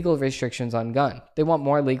want legal restrictions on guns. They want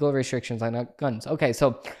more legal restrictions on guns. Okay,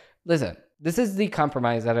 so listen. This is the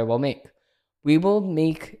compromise that I will make. We will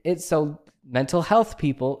make it so mental health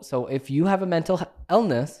people, so if you have a mental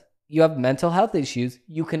illness, you have mental health issues,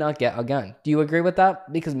 you cannot get a gun. Do you agree with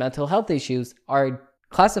that? Because mental health issues are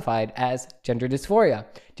classified as gender dysphoria.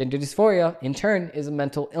 Gender dysphoria, in turn, is a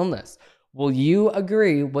mental illness. Will you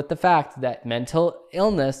agree with the fact that mental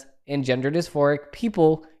illness and gender dysphoric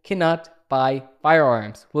people cannot buy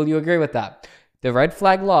firearms? Will you agree with that? The red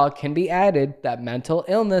flag law can be added that mental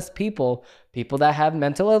illness people that have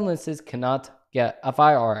mental illnesses cannot get a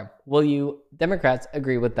firearm. Will you Democrats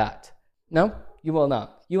agree with that? No, you will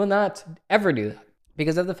not. You will not ever do that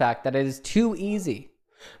because of the fact that it is too easy.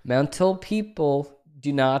 Mental people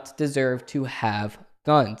do not deserve to have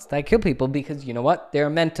guns that kill people because you know what? They're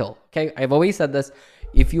mental. Okay, I've always said this.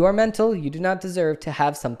 If you are mental, you do not deserve to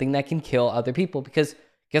have something that can kill other people because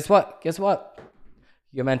guess what? Guess what?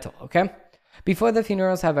 You're mental, okay? Before the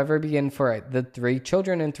funerals have ever begun for the 3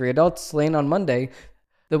 children and 3 adults slain on Monday,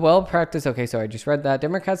 the well-practiced, I just read that.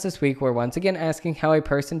 Democrats this week were once again asking how a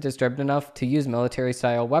person disturbed enough to use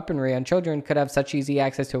military-style weaponry on children could have such easy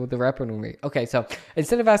access to the weaponry. Okay, so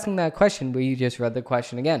instead of asking that question, we just read the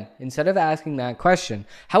question again. Instead of asking that question,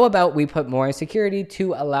 how about we put more security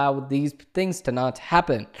to allow these things to not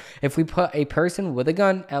happen? If we put a person with a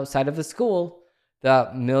gun outside of the school,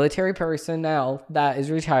 the military personnel that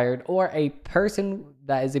is retired, or a person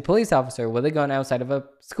that is a police officer with a gun outside of a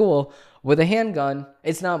school with a handgun,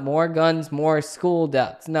 it's not more guns, more school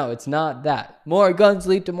deaths. No, it's not that. More guns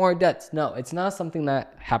lead to more deaths. No, it's not something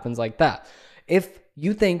that happens like that. If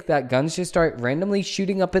you think that guns just start randomly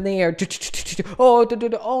shooting up in the air,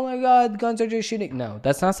 oh my God, guns are just shooting. No,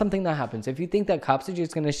 that's not something that happens. If you think that cops are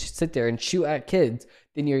just going to sit there and shoot at kids,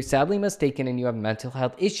 then you're sadly mistaken and you have mental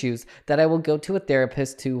health issues that I will go to a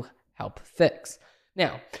therapist to help fix.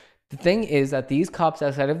 Now, the thing is that these cops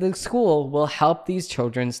outside of the school will help these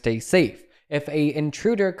children stay safe. If an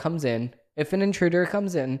intruder comes in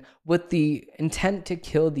with the intent to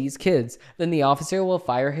kill these kids, then the officer will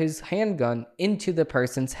fire his handgun into the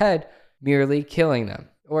person's head, merely killing them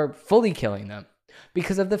or fully killing them.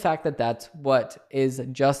 Because of the fact that that's what is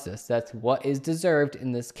justice. That's what is deserved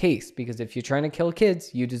in this case. Because if you're trying to kill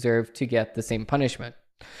kids, you deserve to get the same punishment.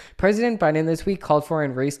 President Biden this week called for a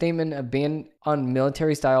reinstatement of ban on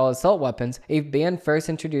military-style assault weapons, a ban first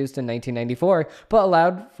introduced in 1994, but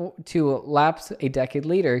allowed to lapse a decade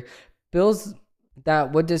later. Bills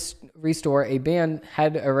that would restore a ban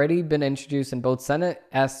had already been introduced in both Senate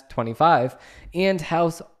S-25 and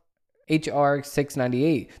House H.R.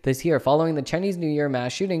 698 this year following the Chinese New Year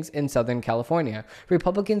mass shootings in Southern California.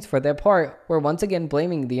 Republicans, for their part, were once again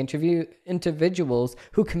blaming the individuals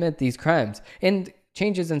who commit these crimes and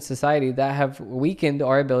changes in society that have weakened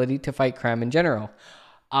our ability to fight crime in general.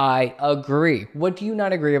 I agree. What do you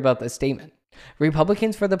not agree about this statement?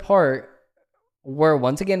 Republicans, for the part, were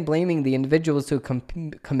once again blaming the individuals who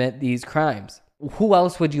commit these crimes. Who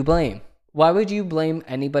else would you blame? Why would you blame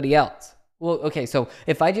anybody else? Well, okay, so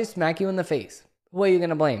if I just smack you in the face, who are you going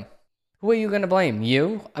to blame? Who are you going to blame?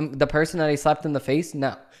 You? The person that I slapped in the face?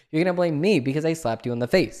 No. You're going to blame me because I slapped you in the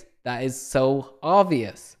face. That is so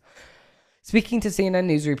obvious. Speaking to CNN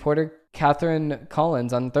News reporter Catherine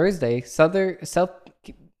Collins on Thursday, South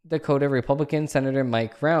Dakota Republican Senator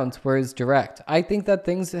Mike Rounds was direct. I think that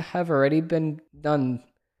things have already been done.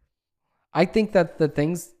 I think that the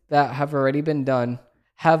things that have already been done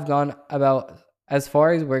have gone about as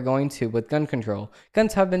far as we're going to with gun control.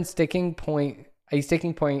 Guns have been a sticking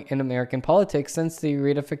point in American politics since the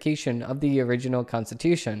ratification of the original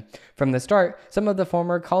Constitution. From the start, some of the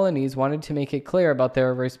former colonies wanted to make it clear about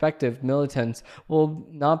their respective militants will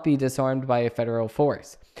not be disarmed by a federal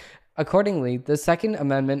force. Accordingly, the Second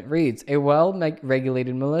Amendment reads, a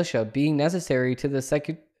well-regulated militia being necessary to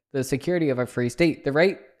the security of a free state, the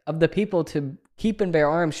right of the people to keep and bear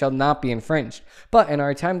arms shall not be infringed. But in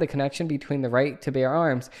our time, the connection between the right to bear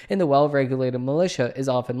arms and the well-regulated militia is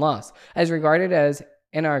often lost, as regarded as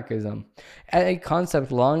anarchism, a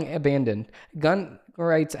concept long abandoned. Gun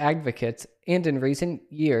rights advocates and in recent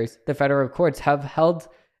years, the federal courts have held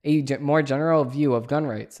a more general view of gun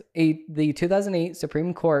rights. The 2008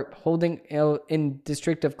 Supreme Court holding in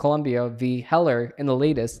District of Columbia v. Heller in the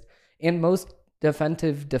latest and most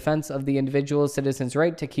defensive defense of the individual citizen's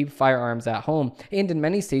right to keep firearms at home and in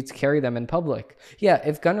many states carry them in public. Yeah,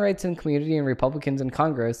 if gun rights and community and Republicans in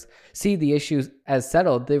Congress see the issues as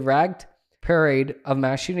settled, the ragged parade of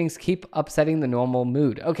mass shootings keep upsetting the normal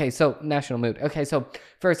mood. National mood. So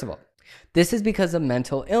first of all, this is because of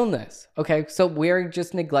mental illness. Okay, so we're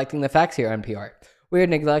just neglecting the facts here, NPR. We're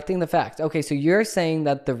neglecting the facts. Okay, so you're saying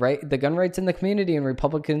that the gun rights in the community and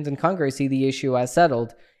Republicans in Congress see the issue as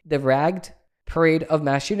settled. The ragged parade of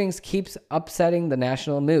mass shootings keeps upsetting the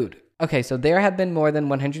national mood. Okay, so there have been more than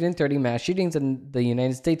 130 mass shootings in the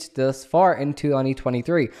United States thus far in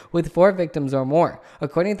 2023, with 4 victims or more.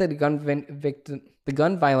 According to the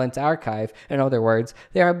Gun Violence Archive, in other words,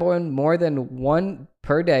 there have been more than 1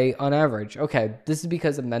 per day on average. Okay, this is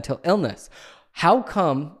because of mental illness. How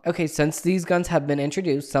come, since these guns have been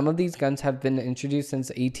introduced, some of these guns have been introduced since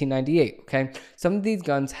 1898, okay? Some of these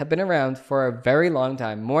guns have been around for a very long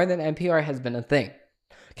time, more than NPR has been a thing.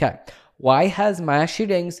 Okay, why has mass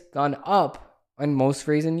shootings gone up in most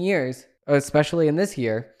recent years, especially in this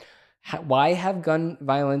year? Why have gun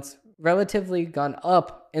violence relatively gone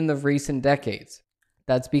up in the recent decades?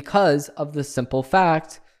 That's because of the simple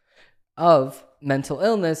fact of mental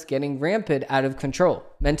illness getting rampant out of control.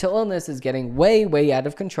 Mental illness is getting way, way out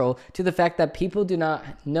of control to the fact that people do not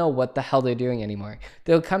know what the hell they're doing anymore.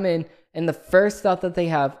 They'll come in and the first thought that they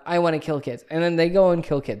have, I want to kill kids. And then they go and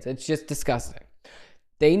kill kids. It's just disgusting.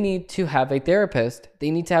 They need to have a therapist.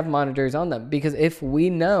 They need to have monitors on them, because if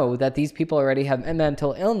we know that these people already have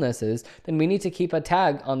mental illnesses, then we need to keep a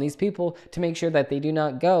tag on these people to make sure that they do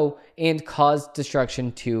not go and cause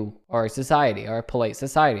destruction to our society, our polite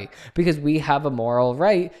society, because we have a moral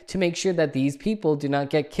right to make sure that these people do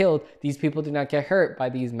not get killed, these people do not get hurt by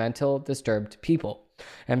these mental disturbed people.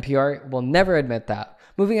 NPR will never admit that.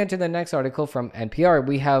 Moving on to the next article from NPR,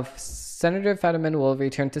 we have Senator Fetterman will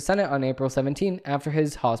return to Senate on April 17 after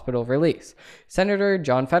his hospital release. Senator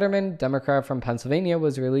John Fetterman, Democrat from Pennsylvania,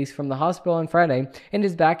 was released from the hospital on Friday and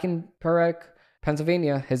is back in Parekh,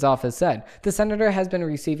 Pennsylvania, his office said. The senator has been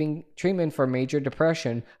receiving treatment for major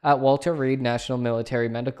depression at Walter Reed National Military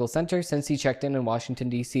Medical Center since he checked in Washington,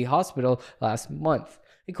 D.C. hospital last month.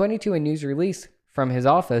 According to a news release from his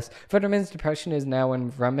office, Fetterman's depression is now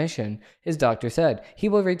in remission, his doctor said. He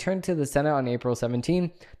will return to the Senate on April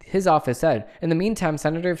 17, his office said. In the meantime,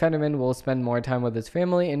 Senator Fetterman will spend more time with his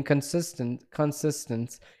family and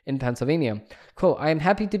consistence in Pennsylvania. Quote, I am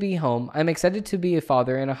happy to be home. I'm excited to be a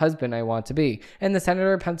father and a husband I want to be, and the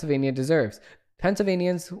senator Pennsylvania deserves.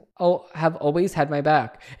 Pennsylvanians have always had my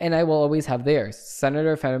back, and I will always have theirs,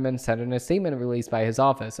 Senator Fetterman said in a statement released by his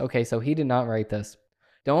office. Okay, so he did not write this.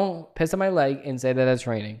 Don't piss on my leg and say that it's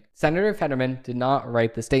raining. Senator Fetterman did not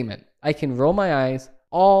write the statement. I can roll my eyes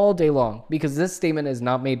all day long because this statement is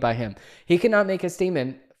not made by him. He cannot make a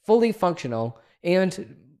statement fully functional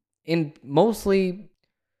and mostly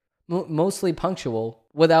punctual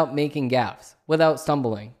without making gaffes, without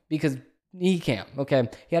stumbling, because he can't. Okay,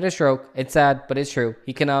 he had a stroke. It's sad, but it's true.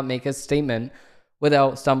 He cannot make a statement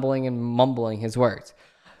without stumbling and mumbling his words.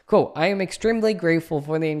 Quote, I am extremely grateful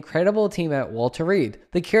for the incredible team at Walter Reed.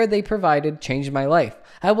 The care they provided changed my life.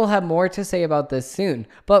 I will have more to say about this soon,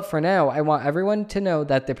 but for now, I want everyone to know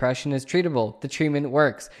that depression is treatable. The treatment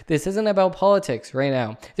works. This isn't about politics right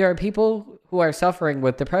now. There are people who are suffering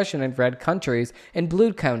with depression in red counties and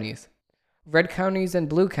blue counties. Red counties and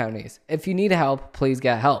blue counties. If you need help, please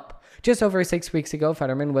get help. Just over 6 weeks ago,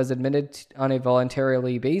 Fetterman was admitted on a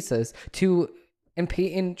voluntary basis to and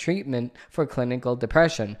patent treatment for clinical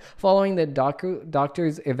depression, following the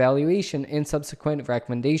doctor's evaluation and subsequent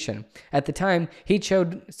recommendation. At the time, he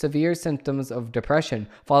showed severe symptoms of depression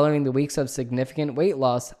following the weeks of significant weight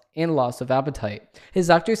loss and loss of appetite. His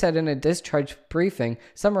doctor said in a discharge briefing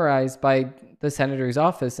summarized by the senator's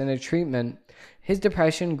office in a treatment, his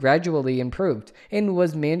depression gradually improved and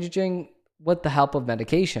was managing with the help of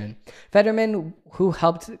medication. Fetterman, who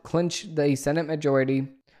helped clinch the Senate majority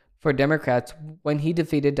for Democrats when he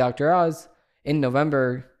defeated Dr. Oz in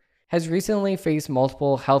November, has recently faced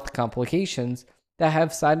multiple health complications that have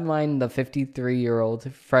sidelined the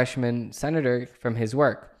 53-year-old freshman senator from his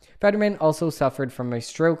work. Fetterman also suffered from a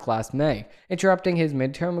stroke last May, interrupting his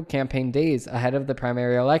midterm campaign days ahead of the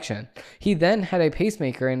primary election. He then had a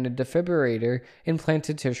pacemaker and a defibrillator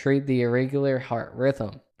implanted to treat the irregular heart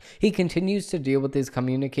rhythm. He continues to deal with his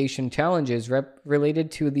communication challenges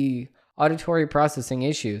related to the auditory processing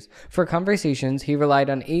issues. For conversations, he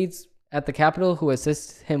relied on aides at the Capitol who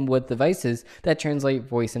assist him with devices that translate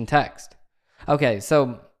voice and text. Okay,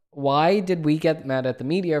 so why did we get mad at the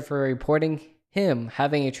media for reporting him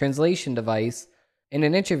having a translation device in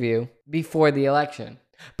an interview before the election?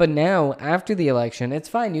 But now, after the election, it's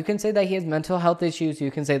fine. You can say that he has mental health issues.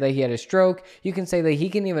 You can say that he had a stroke. You can say that he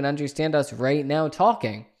can even understand us right now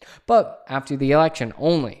talking. But after the election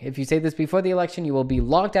only. If you say this before the election, you will be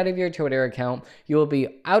locked out of your Twitter account. You will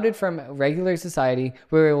be outed from regular society,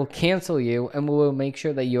 where it will cancel you, and we will make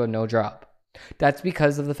sure that you have no job. That's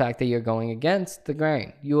because of the fact that you're going against the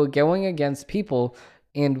grain. You are going against people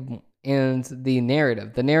and the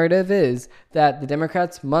narrative. The narrative is that the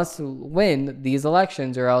Democrats must win these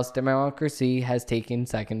elections or else democracy has taken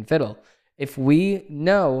second fiddle. If we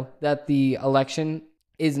know that the election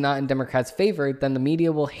is not in Democrats' favor, then the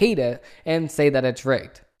media will hate it and say that it's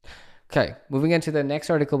rigged. Okay, moving into the next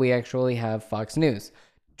article, we actually have Fox News.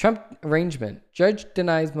 Trump arrangement. Judge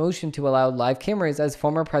denies motion to allow live cameras as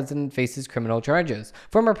former president faces criminal charges.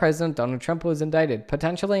 Former President Donald Trump was indicted,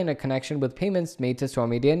 potentially in a connection with payments made to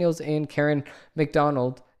Stormy Daniels and Karen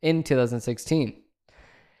McDonald in 2016.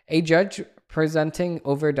 A judge presenting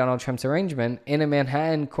over Donald Trump's arrangement in a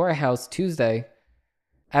Manhattan courthouse Tuesday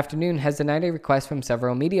afternoon has denied a request from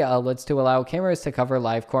several media outlets to allow cameras to cover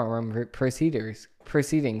live courtroom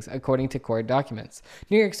proceedings, according to court documents.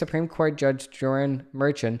 New York Supreme Court Judge Joran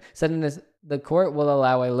Merchan said the court will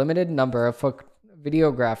allow a limited number of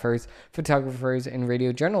videographers, photographers, and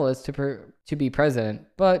radio journalists to be present,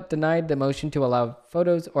 but denied the motion to allow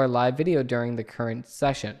photos or live video during the current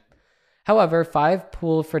session. However, 5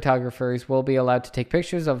 pool photographers will be allowed to take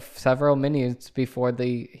pictures of several minutes before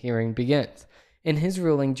the hearing begins. In his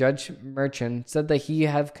ruling, Judge Merchan said that he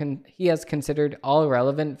has considered all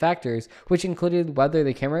relevant factors, which included whether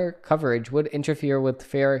the camera coverage would interfere with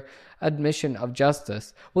fair admission of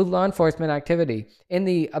justice, with law enforcement activity, and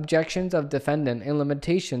the objections of defendant and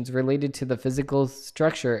limitations related to the physical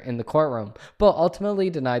structure in the courtroom, but ultimately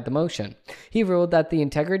denied the motion. He ruled that the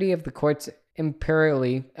integrity of the courts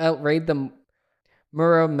imperially outweighed the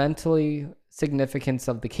monumental significance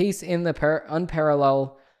of the case and the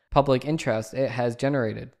unparalleled public interest it has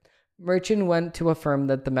generated. Merchan went to affirm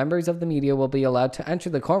that the members of the media will be allowed to enter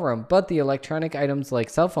the courtroom, but the electronic items like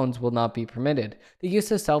cell phones will not be permitted. The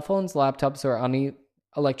use of cell phones, laptops, or any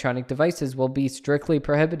electronic devices will be strictly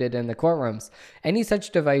prohibited in the courtrooms. Any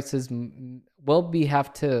such devices will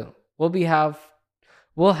have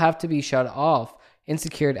to be shut off and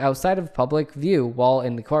secured outside of public view while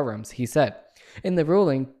in the courtrooms, he said. In the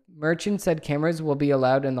ruling, Merchan said cameras will be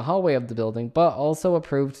allowed in the hallway of the building, but also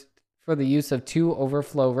approved for the use of 2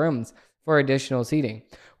 overflow rooms for additional seating,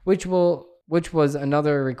 which was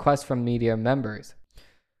another request from media members.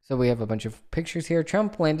 So we have a bunch of pictures here.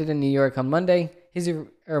 Trump landed in New York on Monday. His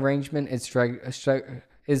arrangement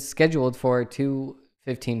is scheduled for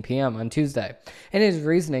 2:15 p.m. on Tuesday. In his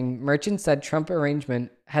reasoning, Merchan said Trump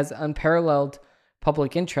arrangement has unparalleled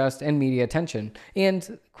public interest and media attention,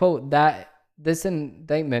 and, quote, that this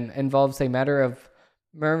indictment involves a matter of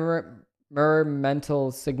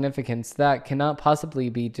monumental significance that cannot possibly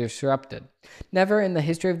be disrupted. Never in the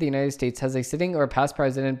history of the United States has a sitting or past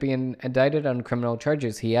president been indicted on criminal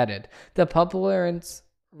charges, he added. The public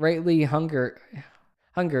rightly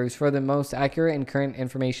hungers for the most accurate and current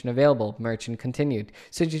information available, Merchan continued.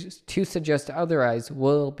 To suggest otherwise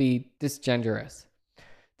will be disingenuous.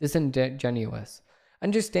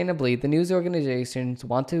 Understandably, the news organizations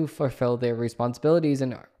want to fulfill their responsibilities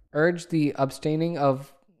and urge the abstaining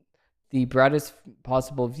of the broadest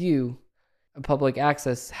possible view of public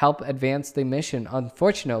access help advance the mission.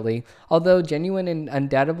 Unfortunately, although genuine and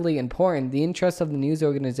undoubtedly important, the interests of the news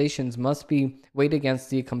organizations must be weighed against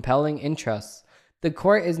the compelling interests The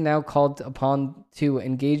court is now called upon to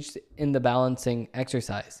engage in the balancing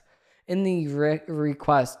exercise. In the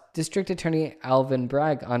request, District Attorney Alvin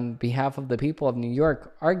Bragg, on behalf of the people of New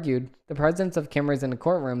York, argued the presence of cameras in the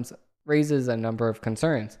courtrooms raises a number of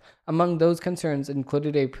concerns. Among those concerns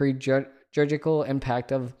included a prejudicial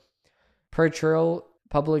impact of perpetual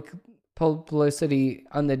public publicity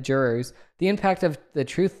on the jurors, the impact of the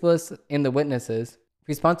truthless and the witnesses,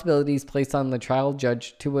 responsibilities placed on the trial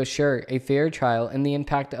judge to assure a fair trial, and the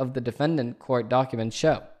impact of the defendant court documents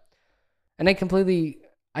show. And I can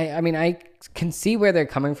see where they're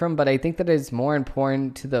coming from, but I think that it's more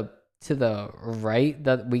important to the right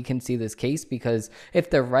that we can see this case, because if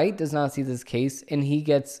the right does not see this case and he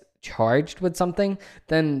gets charged with something,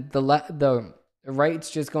 then the right's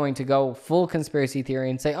just going to go full conspiracy theory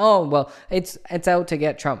and say, oh, well, it's out to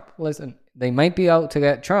get Trump. Listen, they might be out to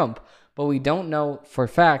get Trump, but we don't know for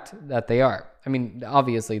fact that they are. I mean,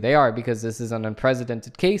 obviously they are, because this is an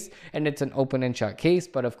unprecedented case and it's an open and shut case.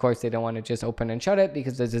 But of course, they don't want to just open and shut it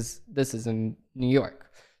because this is in New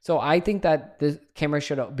York. So I think that the camera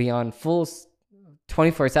should be on full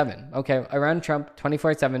 24/7. Okay, around Trump,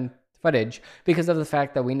 24/7 footage, because of the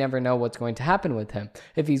fact that we never know what's going to happen with him.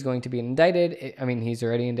 If he's going to be indicted, I mean, he's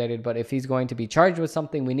already indicted, but if he's going to be charged with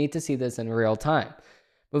something, we need to see this in real time.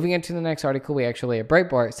 Moving into the next article, we actually have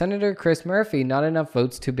Breitbart. Senator Chris Murphy, not enough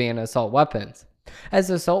votes to ban assault weapons. As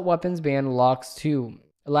the assault weapons ban lacks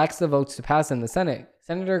the votes to pass in the Senate,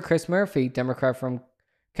 Senator Chris Murphy, Democrat from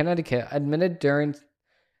Connecticut, admitted during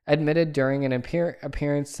an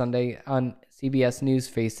appearance Sunday on CBS News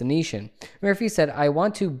Face the Nation. Murphy said, "I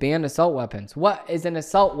want to ban assault weapons." What is an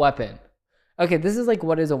assault weapon? Okay, this is like,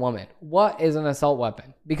 what is a woman? What is an assault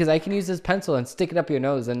weapon? Because I can use this pencil and stick it up your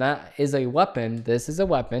nose, and that is a weapon. This is a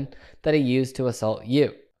weapon that I use to assault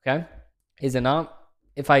you, okay? Is it not?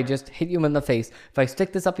 If I just hit you in the face, if I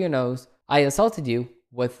stick this up your nose, I assaulted you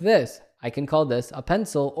with this. I can call this a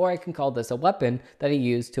pencil, or I can call this a weapon that I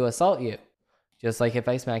use to assault you. Just like if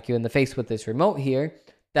I smack you in the face with this remote here,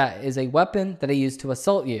 that is a weapon that I use to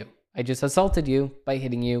assault you. I just assaulted you by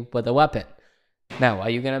hitting you with a weapon. Now, are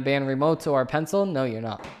you going to ban remotes or a pencil? No, you're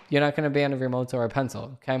not. You're not going to ban a remote or a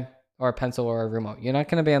pencil, okay? Or a pencil or a remote. You're not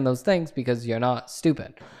going to ban those things because you're not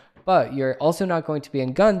stupid. But you're also not going to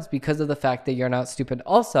ban guns because of the fact that you're not stupid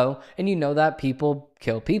also, and you know that people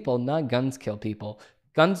kill people, not guns kill people.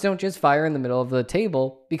 Guns don't just fire in the middle of the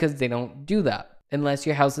table because they don't do that. Unless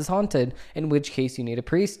your house is haunted, in which case you need a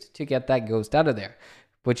priest to get that ghost out of there,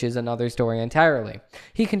 which is another story entirely.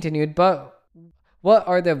 He continued, but what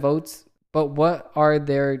are the votes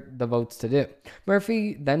to do?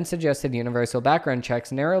 Murphy then suggested universal background checks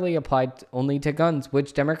narrowly applied only to guns,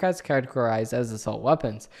 which Democrats categorize as assault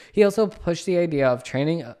weapons. He also pushed the idea of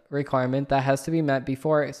training requirement that has to be met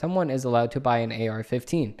before someone is allowed to buy an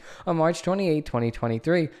AR-15. On March 28,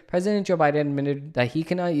 2023, President Joe Biden admitted that he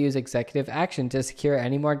cannot use executive action to secure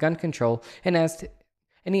any more gun control,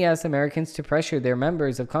 and he asked Americans to pressure their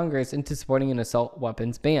members of Congress into supporting an assault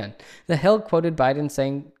weapons ban. The Hill quoted Biden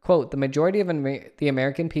saying, quote, "The majority of the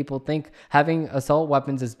American people think having assault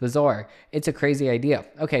weapons is bizarre. It's a crazy idea."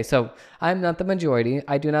 Okay, so I'm not the majority.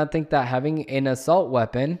 I do not think that having an assault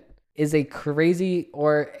weapon is a crazy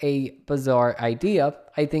or a bizarre idea.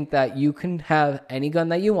 I think that you can have any gun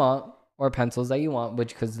that you want or pencils that you want,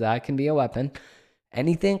 because that can be a weapon.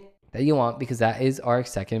 Anything that you want, because that is our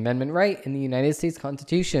Second Amendment right in the United States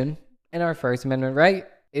Constitution. And our First Amendment right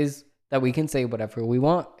is that we can say whatever we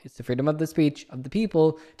want. It's the freedom of the speech of the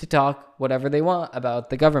people to talk whatever they want about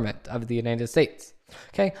the government of the United States.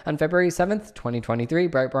 Okay, on February 7th, 2023,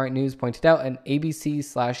 Breitbart News pointed out an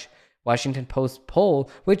ABC/Washington Post poll,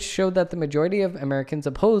 which showed that the majority of Americans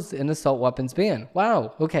opposed an assault weapons ban.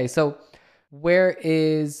 Wow. Okay, so where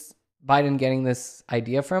is Biden getting this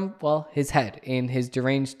idea from? Well, his head, in his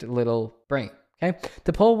deranged little brain. Okay,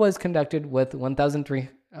 the poll was conducted with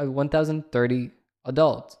 1,030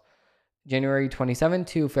 adults, January 27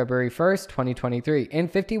 to February 1st, 2023,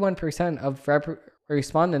 and 51% of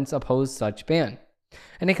respondents opposed such ban.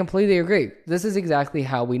 And I completely agree. This is exactly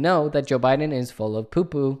how we know that Joe Biden is full of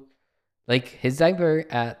poo-poo, like his diaper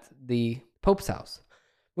at the Pope's house.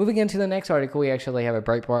 Moving into the next article, we actually have a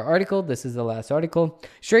Breitbart article. This is the last article.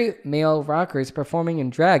 Straight male rockers performing in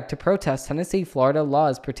drag to protest Tennessee, Florida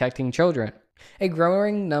laws protecting children. A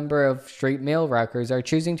growing number of straight male rockers are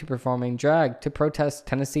choosing to perform in drag to protest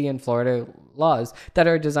Tennessee and Florida laws that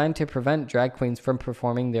are designed to prevent drag queens from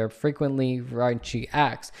performing their frequently raunchy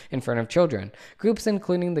acts in front of children. Groups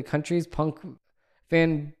including the country's punk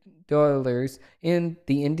vandalers in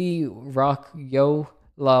the indie rock Yo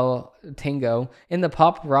La Tango, in the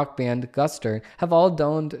pop rock band Guster, have all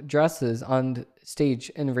donned dresses on stage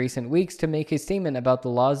in recent weeks to make a statement about the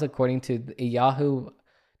laws, according to a Yahoo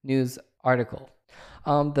News article.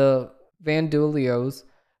 The Vandulios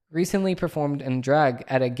recently performed in drag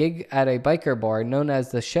at a gig at a biker bar known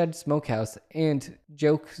as the Shed Smokehouse and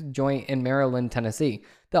Joke Joint in Maryland, Tennessee.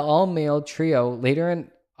 The all-male trio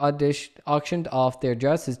later auctioned off their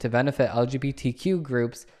dresses to benefit LGBTQ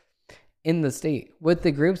groups in the state, with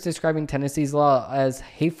the groups describing Tennessee's law as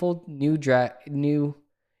hateful new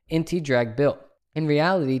anti-drag bill. In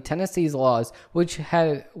reality, Tennessee's laws, which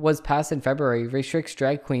was passed in February, restricts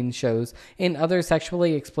drag queen shows and other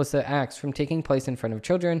sexually explicit acts from taking place in front of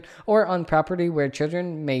children or on property where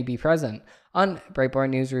children may be present. As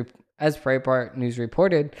Breitbart News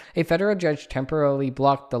reported, a federal judge temporarily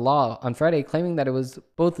blocked the law on Friday, claiming that it was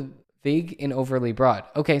both vague and overly broad.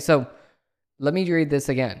 Okay, so let me read this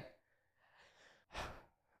again.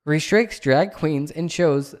 Restricts drag queens in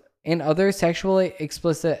shows and other sexually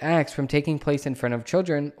explicit acts from taking place in front of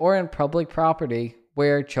children or on public property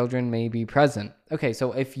where children may be present. Okay,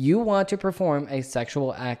 so if you want to perform a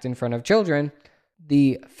sexual act in front of children,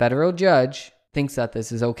 the federal judge thinks that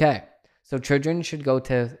this is okay. So children should go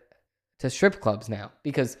to strip clubs now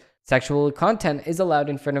because sexual content is allowed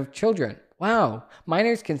in front of children. Wow,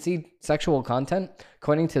 minors can see sexual content,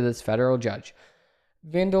 according to this federal judge.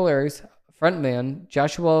 Vandalers frontman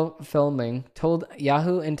Joshua Filming told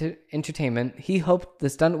Yahoo Entertainment he hoped the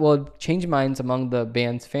stunt would change minds among the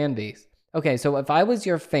band's fan base. Okay, so if I was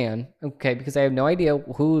your fan, okay, because I have no idea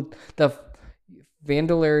who the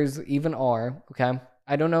Vandalers even are, okay?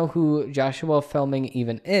 I don't know who Joshua Filming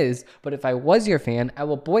even is, but if I was your fan, I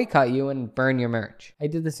will boycott you and burn your merch. I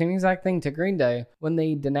did the same exact thing to Green Day when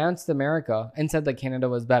they denounced America and said that Canada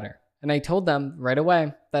was better. And I told them right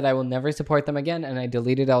away that I will never support them again, and I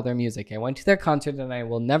deleted all their music. I went to their concert, and I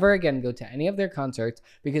will never again go to any of their concerts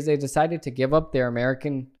because they decided to give up their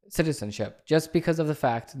American citizenship just because of the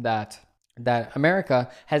fact that America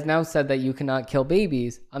has now said that you cannot kill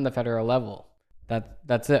babies on the federal level.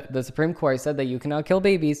 That's it. The Supreme Court said that you cannot kill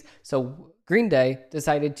babies, so Green Day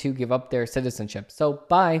decided to give up their citizenship. So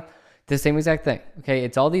bye. The same exact thing. Okay,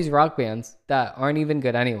 it's all these rock bands that aren't even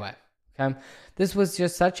good anyway. Okay, this was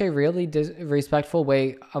just such a really disrespectful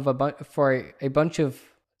way of for a bunch of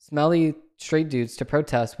smelly straight dudes to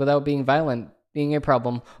protest without being violent, being a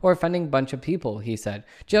problem, or offending a bunch of people, he said.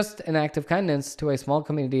 Just an act of kindness to a small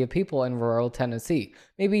community of people in rural Tennessee.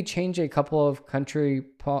 Maybe change a couple of country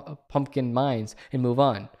pumpkin minds and move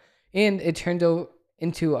on. And it turned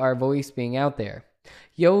into our voice being out there.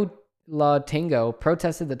 Yo La Tango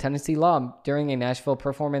protested the Tennessee law during a Nashville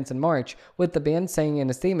performance in March, with the band saying in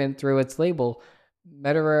a statement through its label,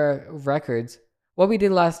 Metera Records, "What we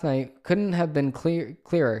did last night couldn't have been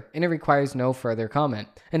clearer, and it requires no further comment."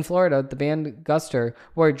 In Florida, the band Guster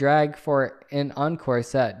wore drag for an encore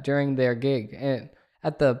set during their gig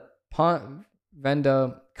at the Pont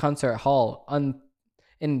Venda Concert Hall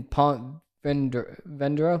in Pont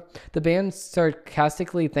Vendra. The band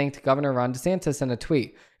sarcastically thanked Governor Ron DeSantis in a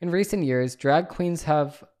tweet. In recent years, drag queens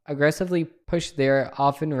have aggressively pushed their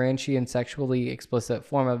often ranchy and sexually explicit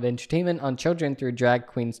form of entertainment on children through drag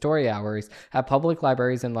queen story hours at public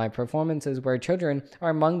libraries and live performances where children are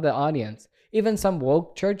among the audience. Even some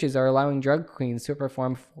woke churches are allowing drag queens to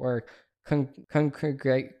perform for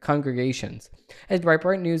congregations. As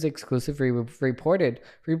Breitbart News exclusively reported,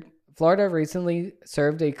 Florida recently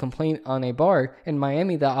served a complaint on a bar in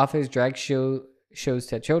Miami that offers drag shows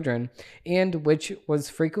to children, and which was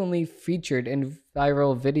frequently featured in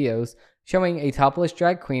viral videos showing a topless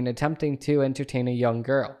drag queen attempting to entertain a young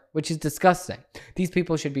girl, which is disgusting. These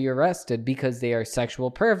people should be arrested because they are sexual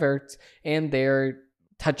perverts and they're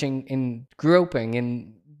touching and groping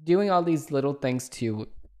and doing all these little things to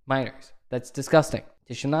minors. That's disgusting.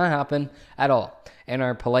 This should not happen at all. In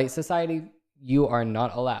our polite society, you are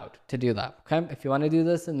not allowed to do that. Okay? If you want to do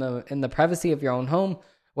this in the privacy of your own home,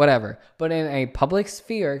 whatever. But in a public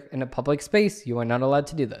sphere, in a public space, you are not allowed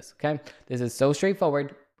to do this. Okay? This is so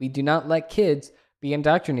straightforward. We do not let kids be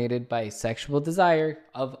indoctrinated by sexual desire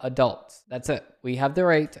of adults. That's it. We have the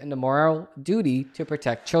right and the moral duty to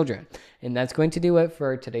protect children. And that's going to do it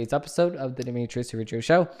for today's episode of the Demetrius Arrujo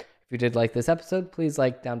Show. If you did like this episode, please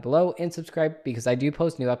like down below and subscribe because I do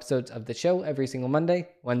post new episodes of the show every single Monday,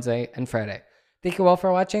 Wednesday, and Friday. Thank you all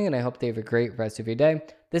for watching, and I hope they have a great rest of your day.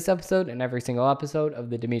 This episode and every single episode of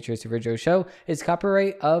the Demetrius Arrujo Show is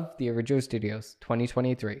copyright of the Arrujo Studios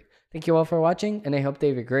 2023. Thank you all for watching, and I hope they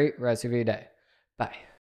have a great rest of your day. Bye.